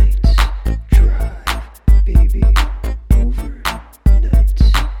 Overnight drive, baby. Overnight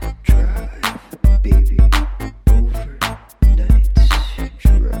drive, baby. Overnight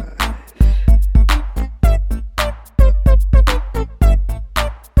drive.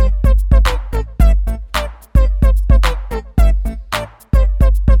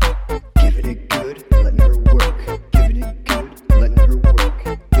 Giving it good, letting her work. Giving it good, letting her work.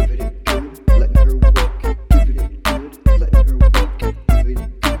 Giving it good, letting her work. Giving it good, letting her work. Giving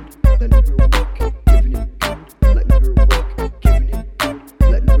it good, letting her work. Giving it good, letting her work. Giving it good,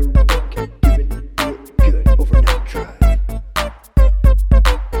 letting her work. Giving it good, overnight drive.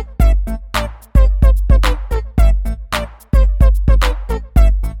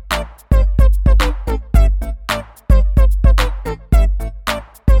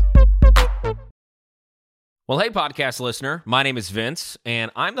 Well, hey, podcast listener. My name is Vince,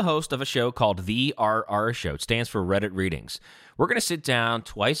 and I'm the host of a show called The RR Show. It stands for Reddit Readings. We're going to sit down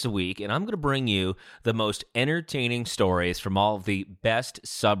twice a week, and I'm going to bring you the most entertaining stories from all of the best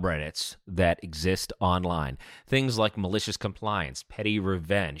subreddits that exist online. Things like malicious compliance, petty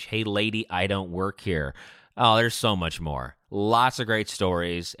revenge, hey, lady, I don't work here. Oh, there's so much more. Lots of great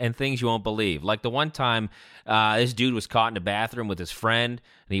stories and things you won't believe. Like the one time this dude was caught in a bathroom with his friend,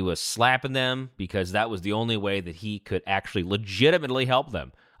 and he was slapping them because that was the only way that he could actually legitimately help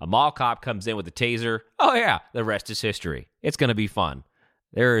them. A mall cop comes in with a taser. Oh, yeah, the rest is history. It's going to be fun.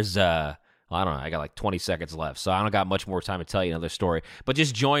 There's, I don't know, I got like 20 seconds left, so I don't got much more time to tell you another story. But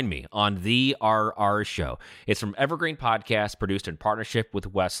just join me on The RR Show. It's from Evergreen Podcast, produced in partnership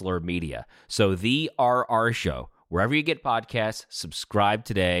with Wessler Media. So The RR Show, wherever you get podcasts, subscribe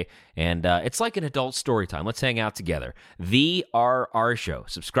today. And it's like an adult story time. Let's hang out together. The RR Show.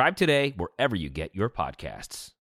 Subscribe today wherever you get your podcasts.